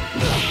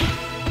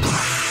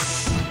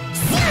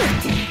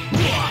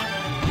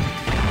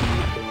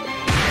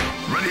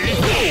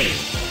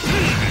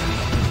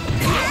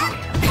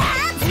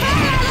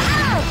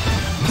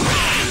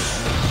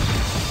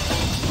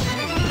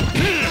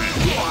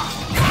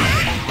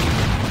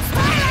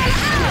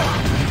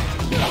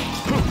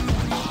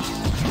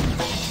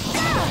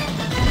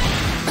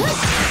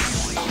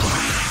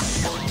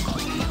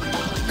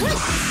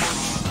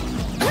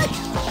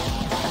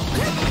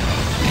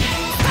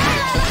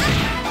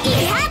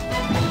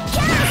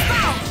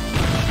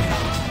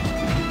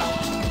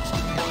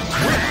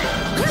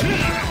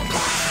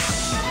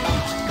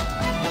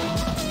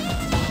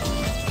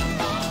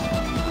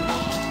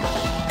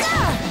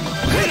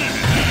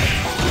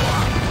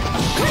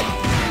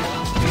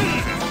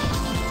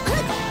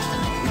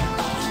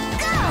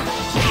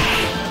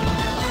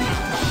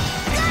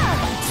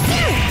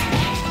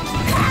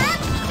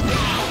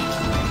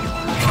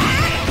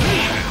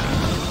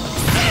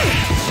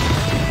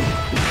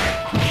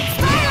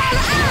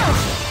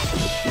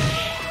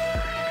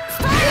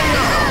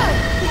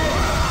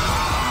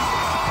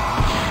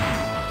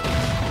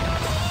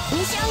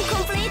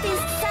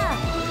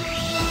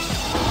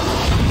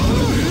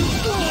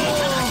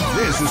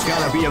 This is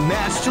gonna be a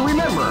match to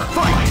remember.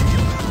 Fight!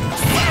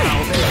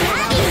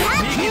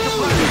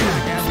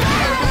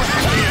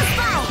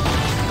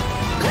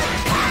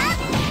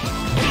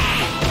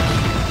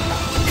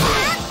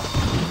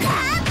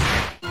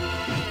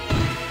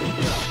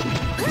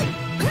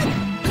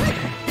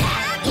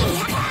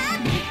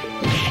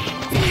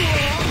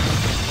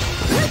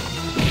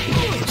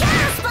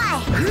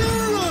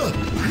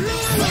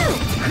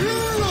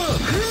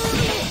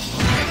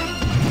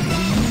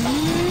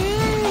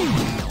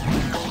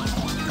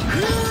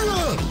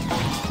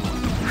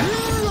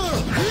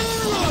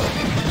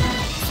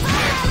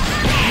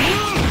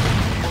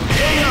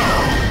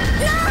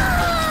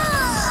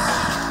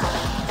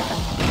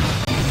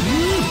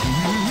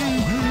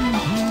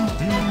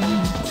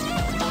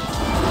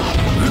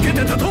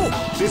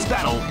 This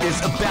battle is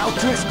about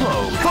to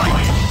explode.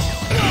 Fight!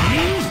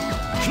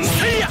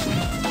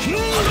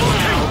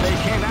 Now they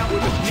came out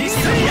with a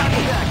sneaky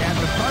attack at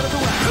the start of the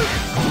round.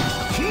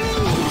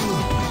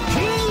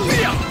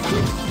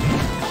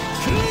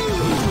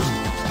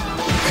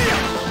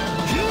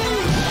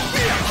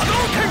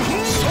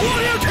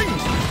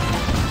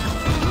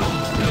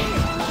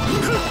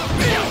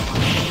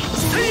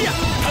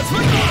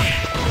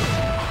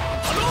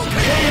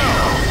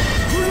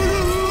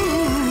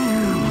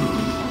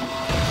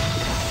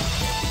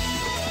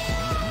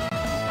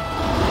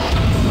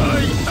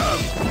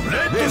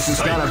 This is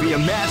gonna be a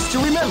match to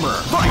remember.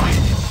 Fight!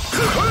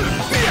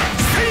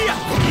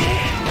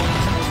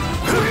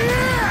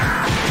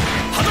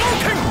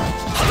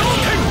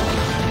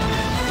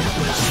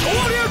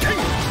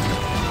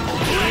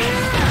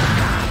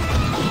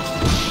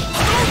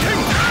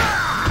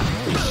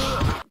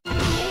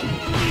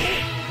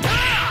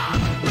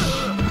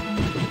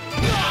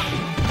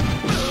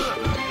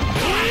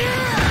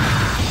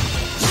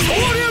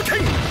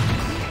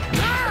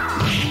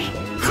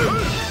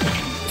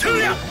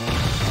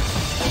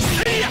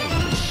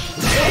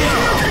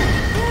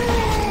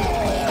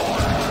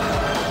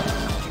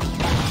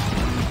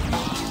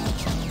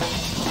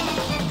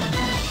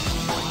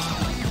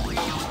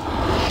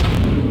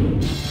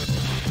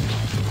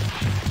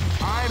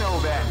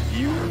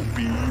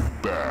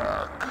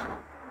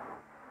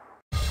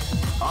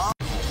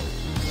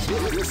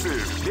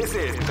 This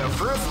is the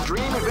first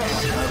dream event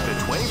of the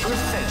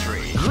 21st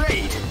century.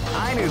 Great!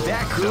 I knew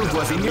that groove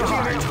was in your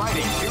heart.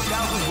 Fighting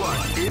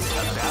 2001 is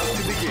about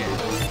to begin.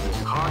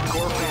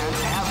 Hardcore fans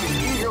have been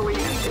eagerly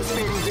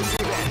anticipating this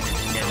event,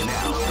 and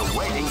now the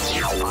waiting is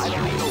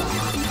finally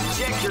over.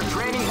 Check your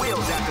training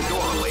wheels at the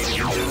door, ladies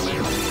and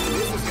gentlemen.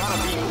 This is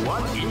gonna be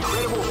one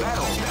incredible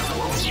battle that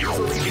won't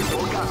easily be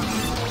forgotten.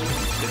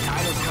 The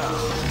time has come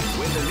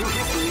when the new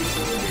history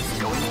is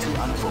going to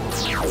unfold.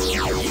 You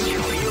can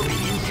feel the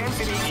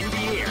intensity in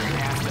the air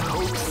as the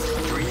hopes,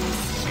 dreams,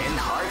 and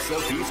hearts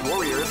of these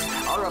warriors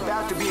are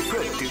about to be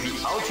put to the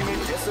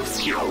ultimate test of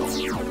skill.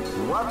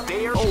 What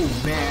they are— Oh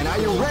man, are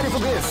you ready for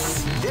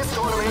this? This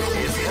tournament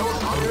is held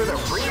under the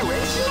free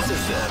ratio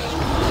system.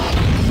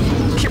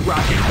 Keep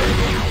rocking,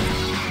 baby.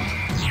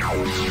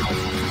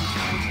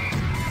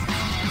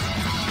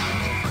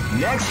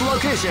 Next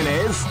location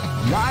is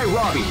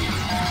Nairobi.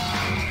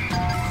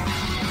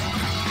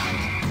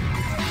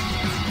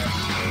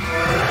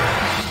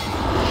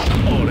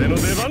 俺の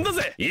出番だ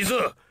ぜ。い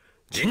ざ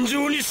尋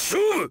常に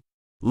勝負。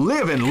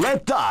 Live and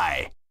let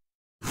die.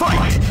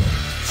 Fight.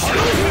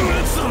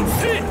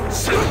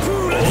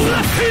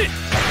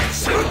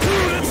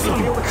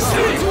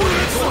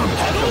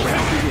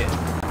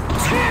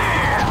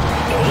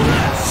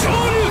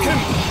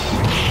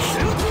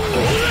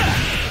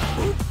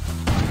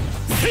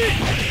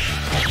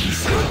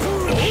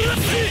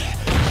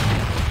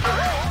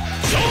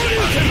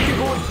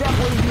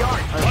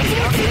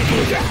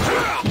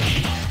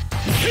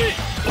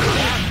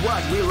 That's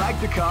what we like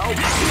to call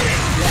KO.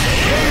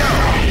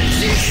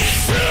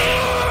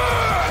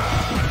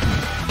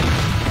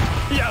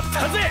 やっ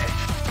たぜ。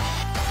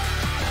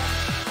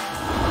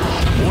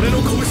俺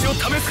の拳を試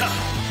すか。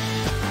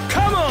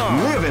Come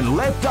on. Live and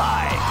let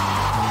die.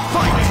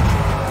 Fight.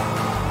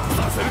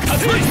 させるか。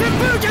竜巻旋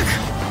風脚。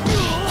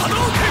波動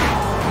拳。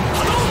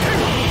波動拳。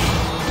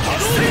波動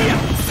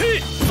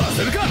拳。さ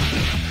せるか。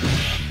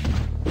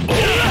おら。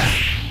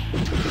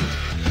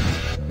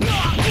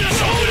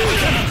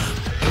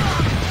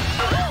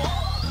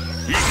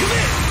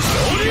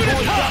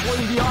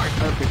The art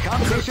of the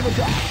combination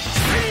attack.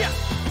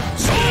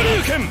 昇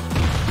竜拳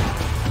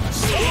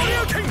昇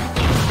竜拳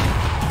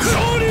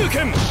昇竜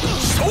拳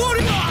昇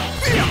竜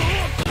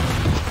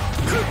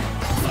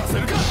させ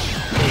るか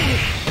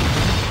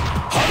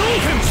波動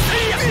拳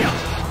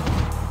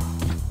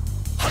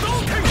波動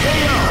拳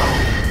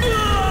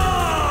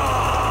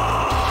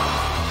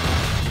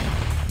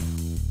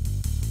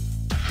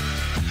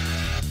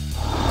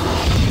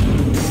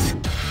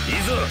い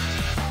ざ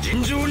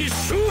尋常に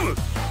勝負。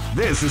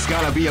 This is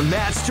gonna be a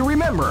match to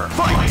remember.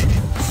 Fight!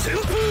 旋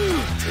風っ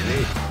て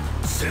ね。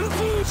旋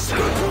風旋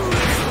風旋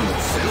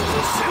風旋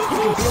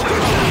風旋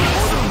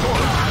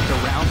風。 The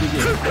round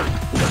begins.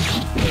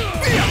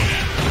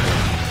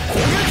 攻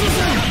撃戦。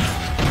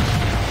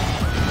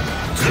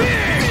旋風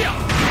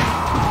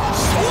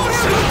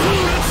旋風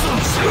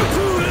旋風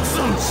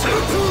旋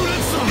風。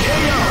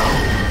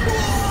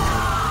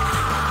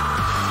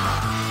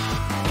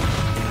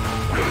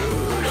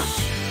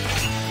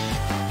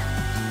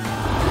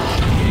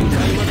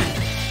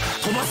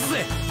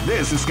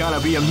 This is gonna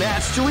be a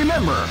match to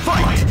remember.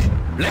 Fight!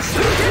 Let's do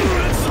it again!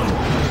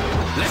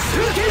 Let's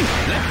do it again!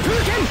 Let's do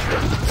it again!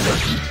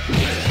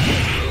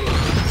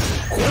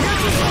 攻撃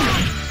戦。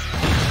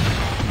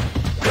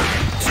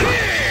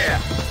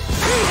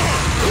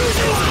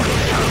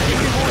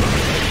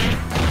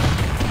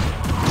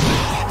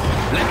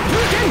Let's do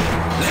it again!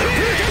 Let's do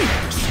it again!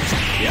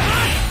 やー！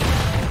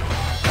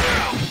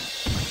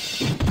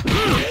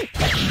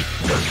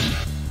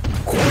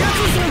攻撃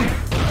戦。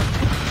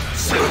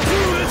 旋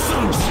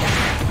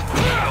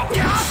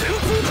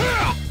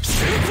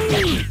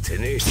風って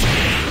ね。よ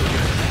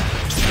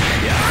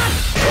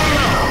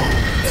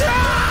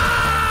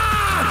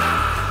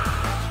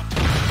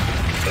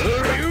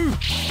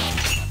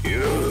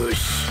し。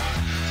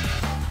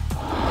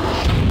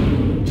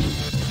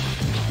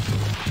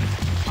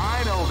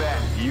 I know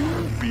that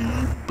you'll be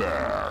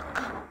back.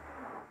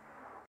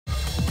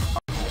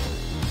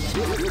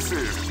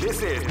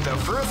 This is the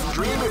first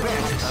dream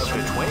event of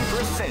the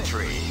 21st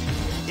century.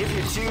 If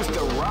you choose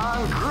the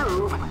wrong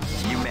groove,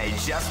 you may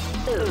just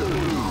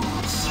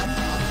lose.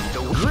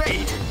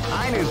 Great!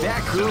 I knew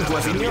that groove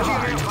was in your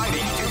heart.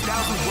 Fighting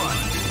 2001.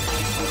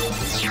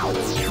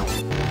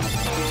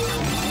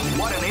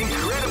 What an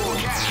incredible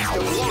cast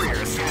of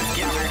warriors has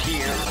gathered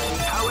here.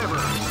 However,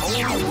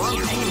 only one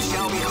team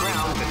shall be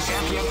crowned the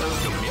champion of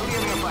the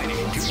Millionaire Fighting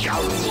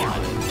 2001.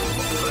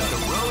 But the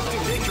road to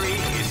victory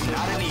is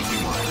not an easy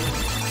one.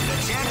 The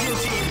champion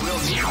team will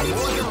need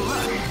more than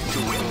luck to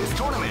win this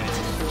tournament.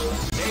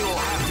 They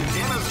will have to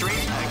demonstrate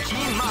a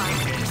keen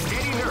mind and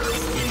steady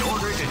nerves in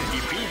order to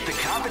defeat the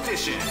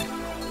competition.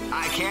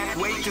 I can't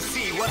wait to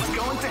see what's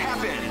going to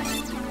happen.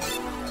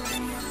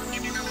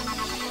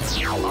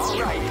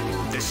 Alright,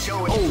 the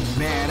show is— Oh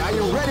man, are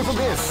you ready for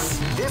this?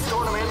 This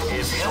tournament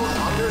is held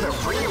under the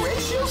free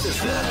ratio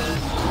system.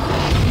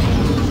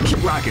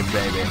 Keep rocking,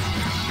 baby.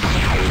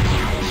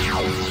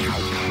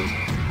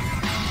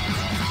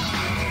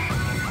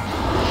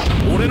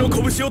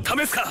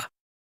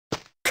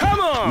 Come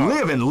on!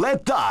 Live and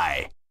let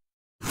die.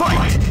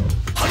 Fight!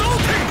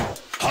 Hadouken!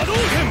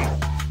 Hadouken!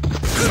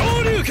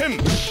 Shoryuken!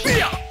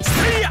 Biya!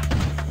 Seiya!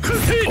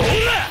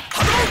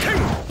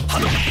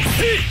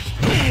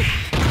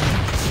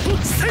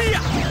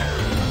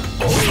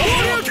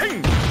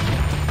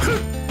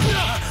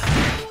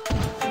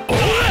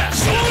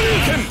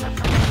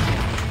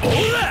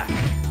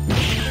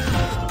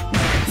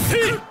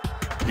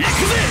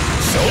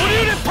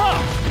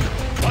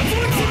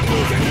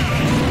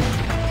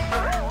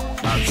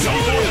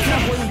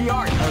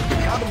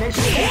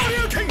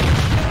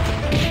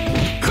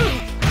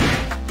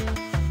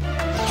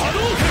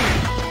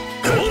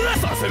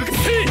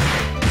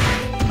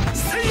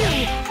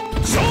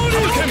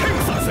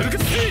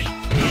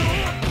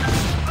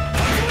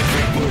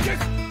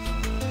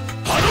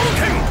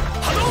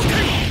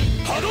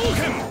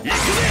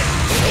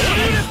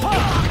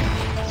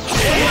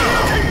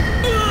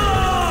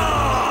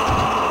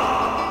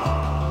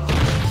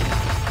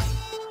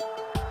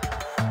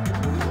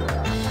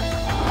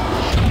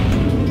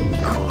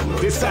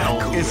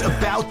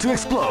 to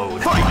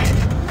explode. Fight!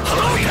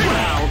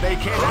 Wow, they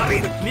came out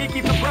with a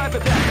sneaky surprise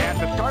attack at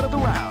the start of the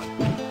round.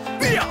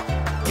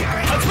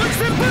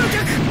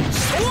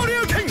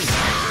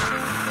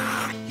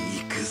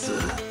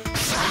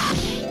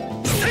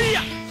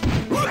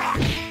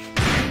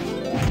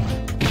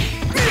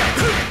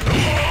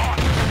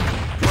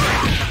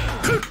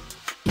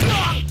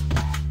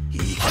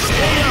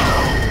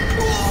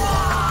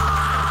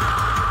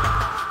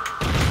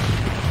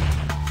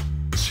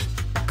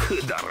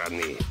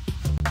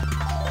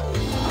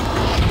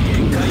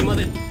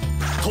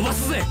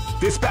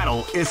 This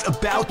battle is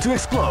about to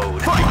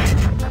explode. Fight! Wow,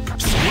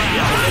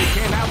 they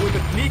came out with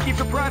a sneaky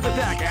surprise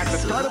attack at the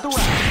start of the round.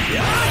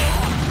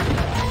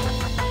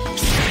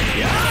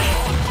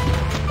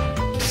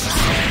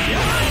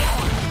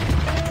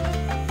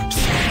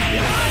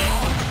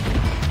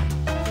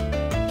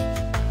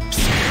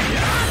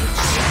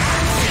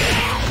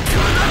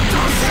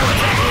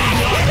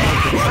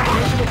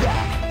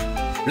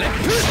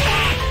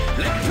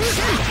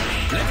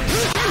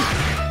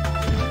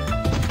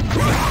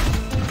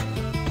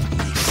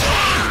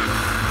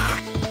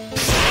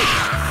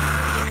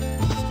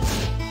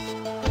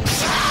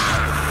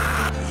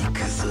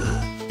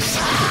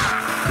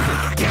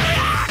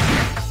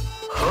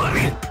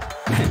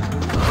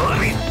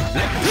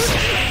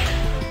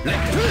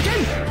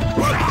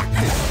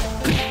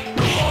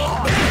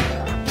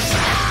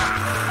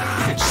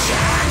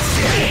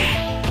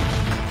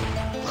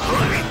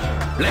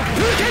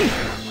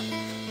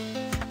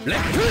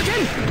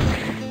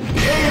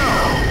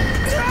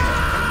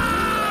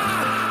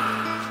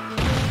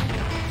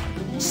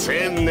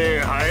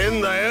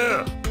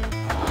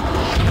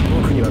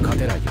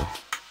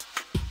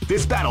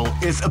 This battle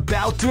is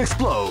about to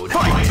explode.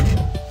 Fight!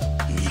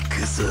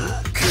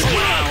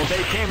 Wow,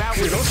 they came out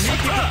with a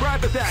sneaky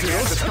surprise attack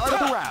at the start of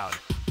the round.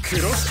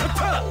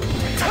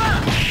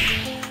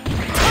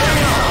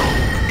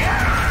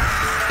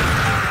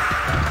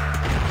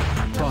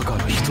 バカ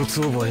の一つ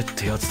覚えっ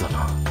てやつだ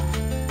な。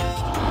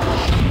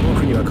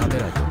僕には勝て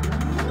ないと。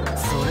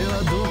それ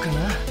はどうかな。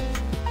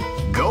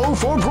 Go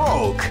for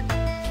broke.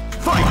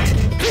 Fight!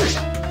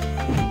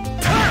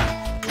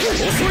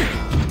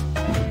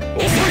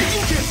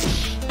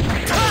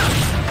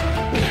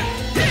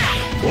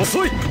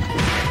 遅い。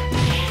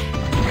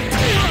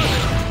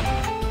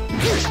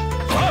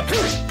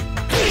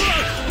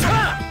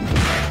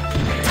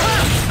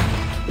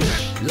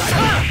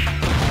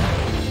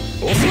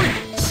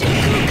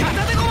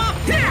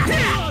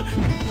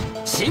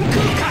真空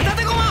片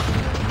手駒。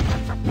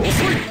遅い。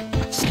俺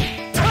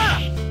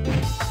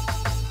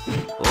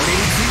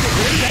についてく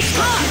れるか。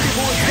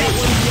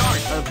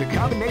The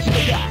combination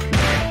attack.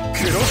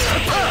 クロス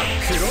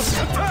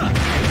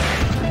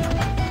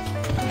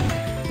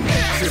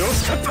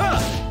カッター。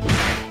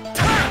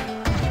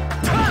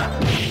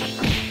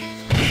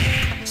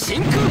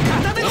真空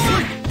片手駒。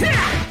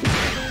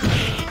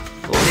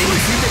俺に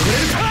ついてくれ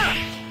るか。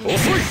遅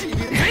い。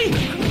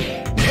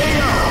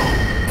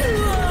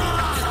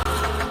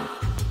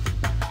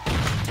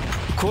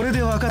これ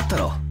で分かった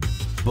ろ、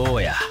坊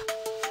や。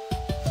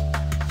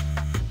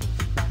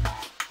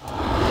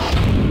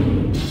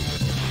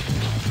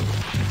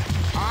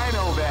I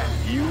know that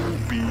you'll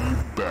be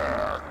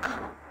back.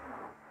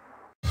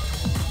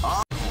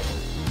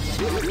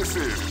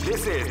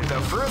 This is the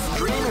first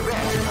dream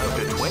event of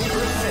the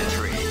 21st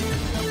century.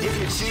 If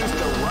you choose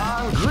the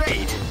wrong,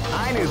 great.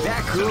 I knew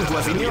that groove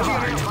was in your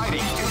heart. Fighting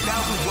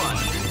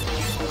 2001.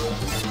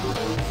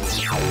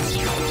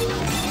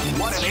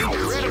 What an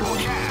incredible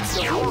cast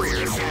of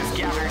warriors has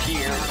gathered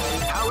here.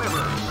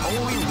 However,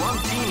 only one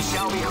team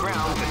shall be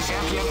crowned the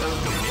champion of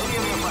the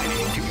Millionaire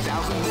Fighting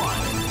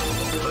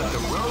 2001. But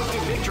the road to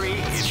victory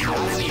is not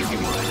an easy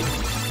one.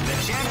 The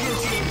champion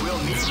team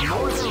will need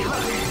more than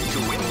luck to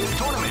win this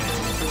tournament.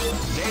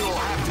 They will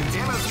have to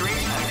demonstrate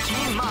a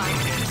keen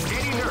mind and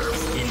steady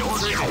nerves in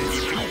order to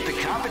defeat the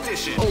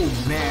competition. Oh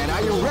man,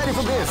 are you ready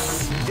for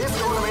this? This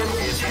tournament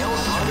is held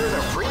under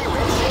the free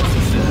ratio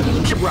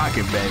system. Keep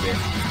rocking, baby.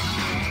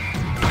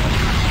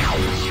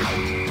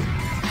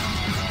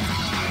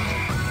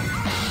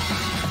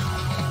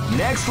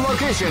 Next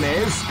location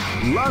is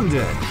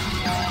London.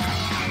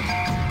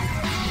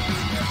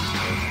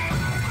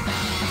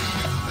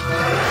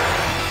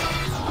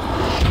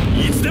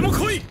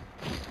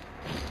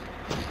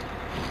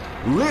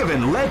 Live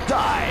and let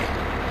die.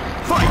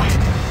 Fight!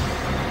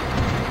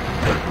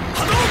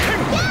 Hadouken!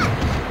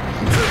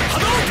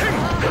 Hadouken!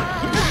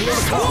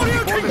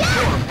 Hadouken!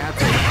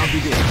 After I'll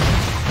begin.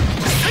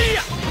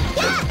 Seiya!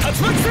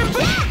 Tatsumaki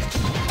Senpai!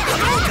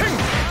 Hadouken!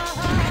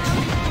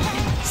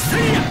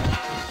 Seiya!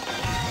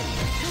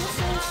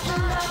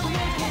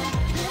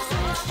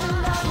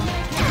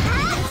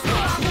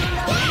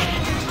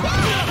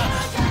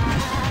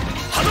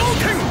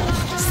 Hadouken!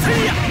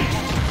 Seiya!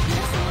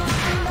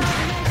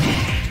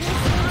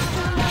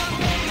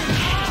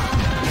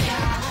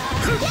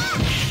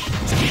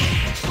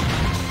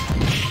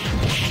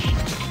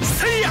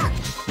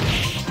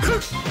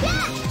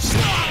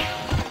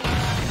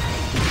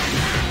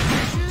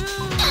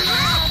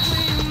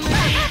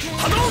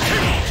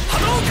 Hadouken!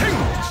 Hadouken!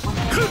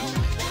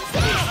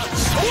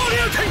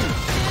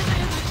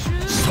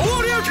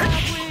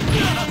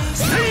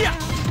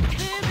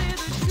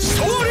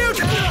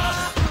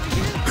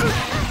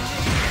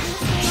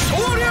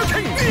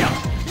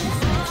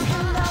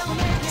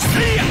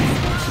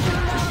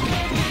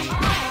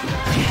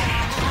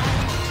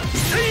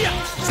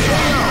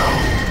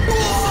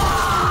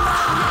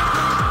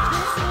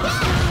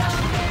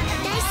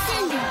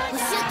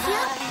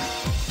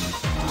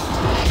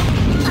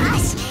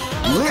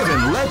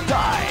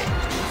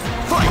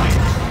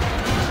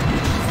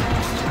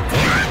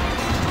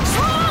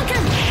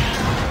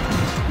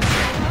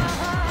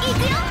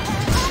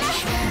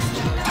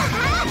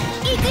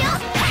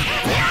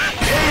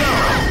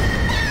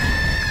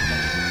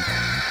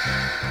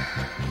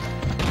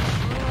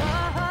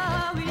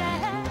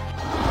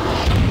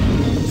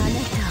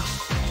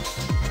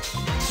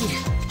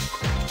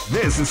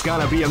 This is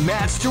gonna be a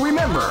match to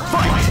remember.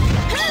 Fight!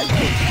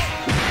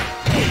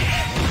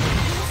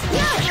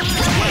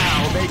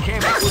 Wow, they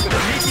came out with a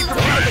sneaky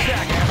surprise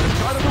attack at the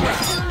start of the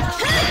round.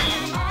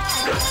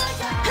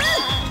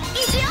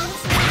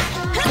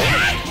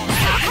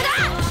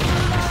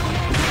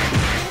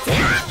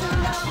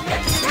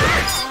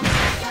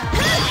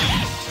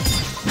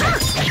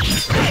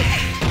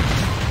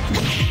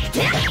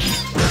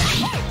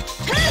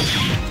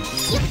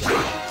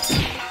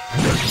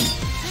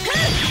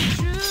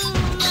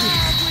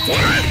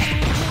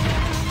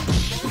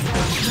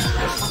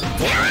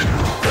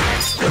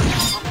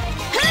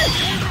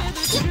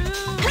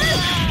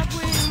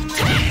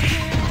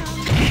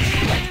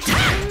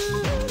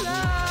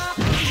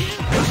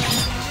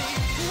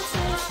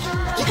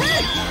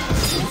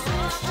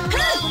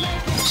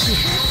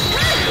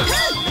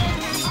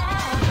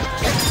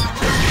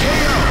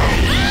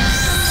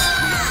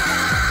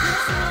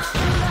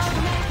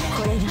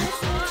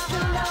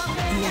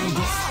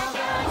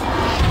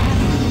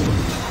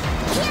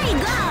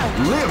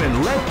 Live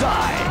and let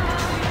die.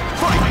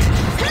 Fight!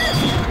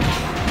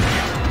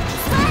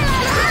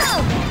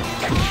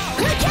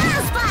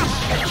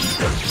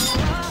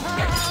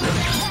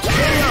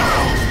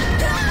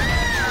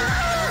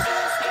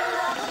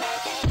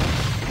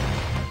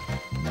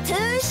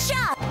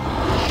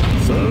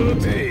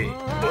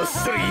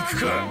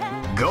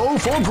 Go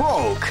for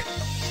broke.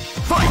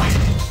 Fight!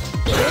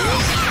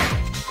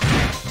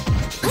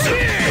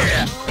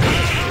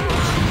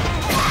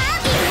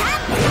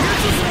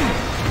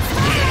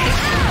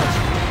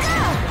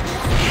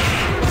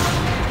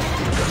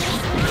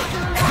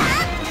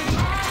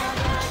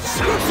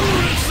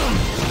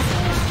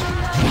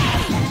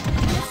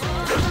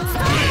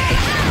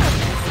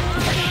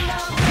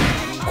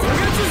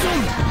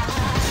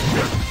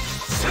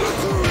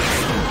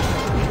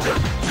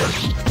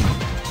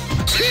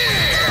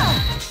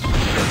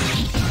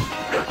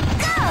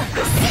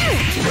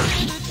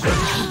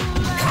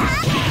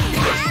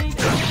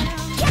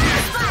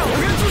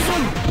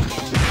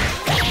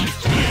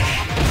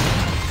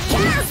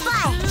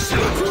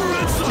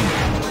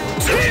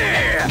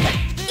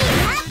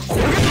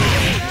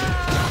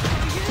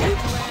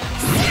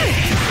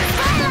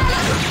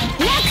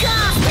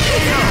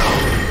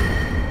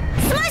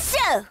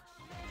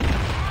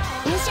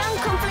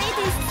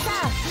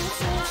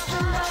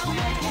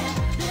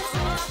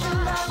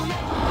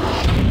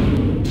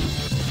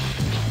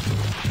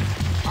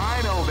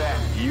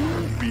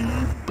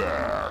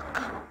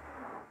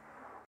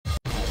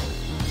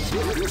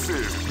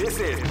 This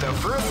is the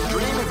first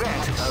dream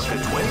event of the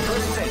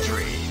 21st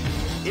century.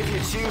 If you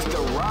choose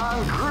the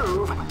wrong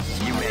groove,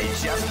 you may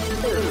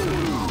just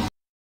lose.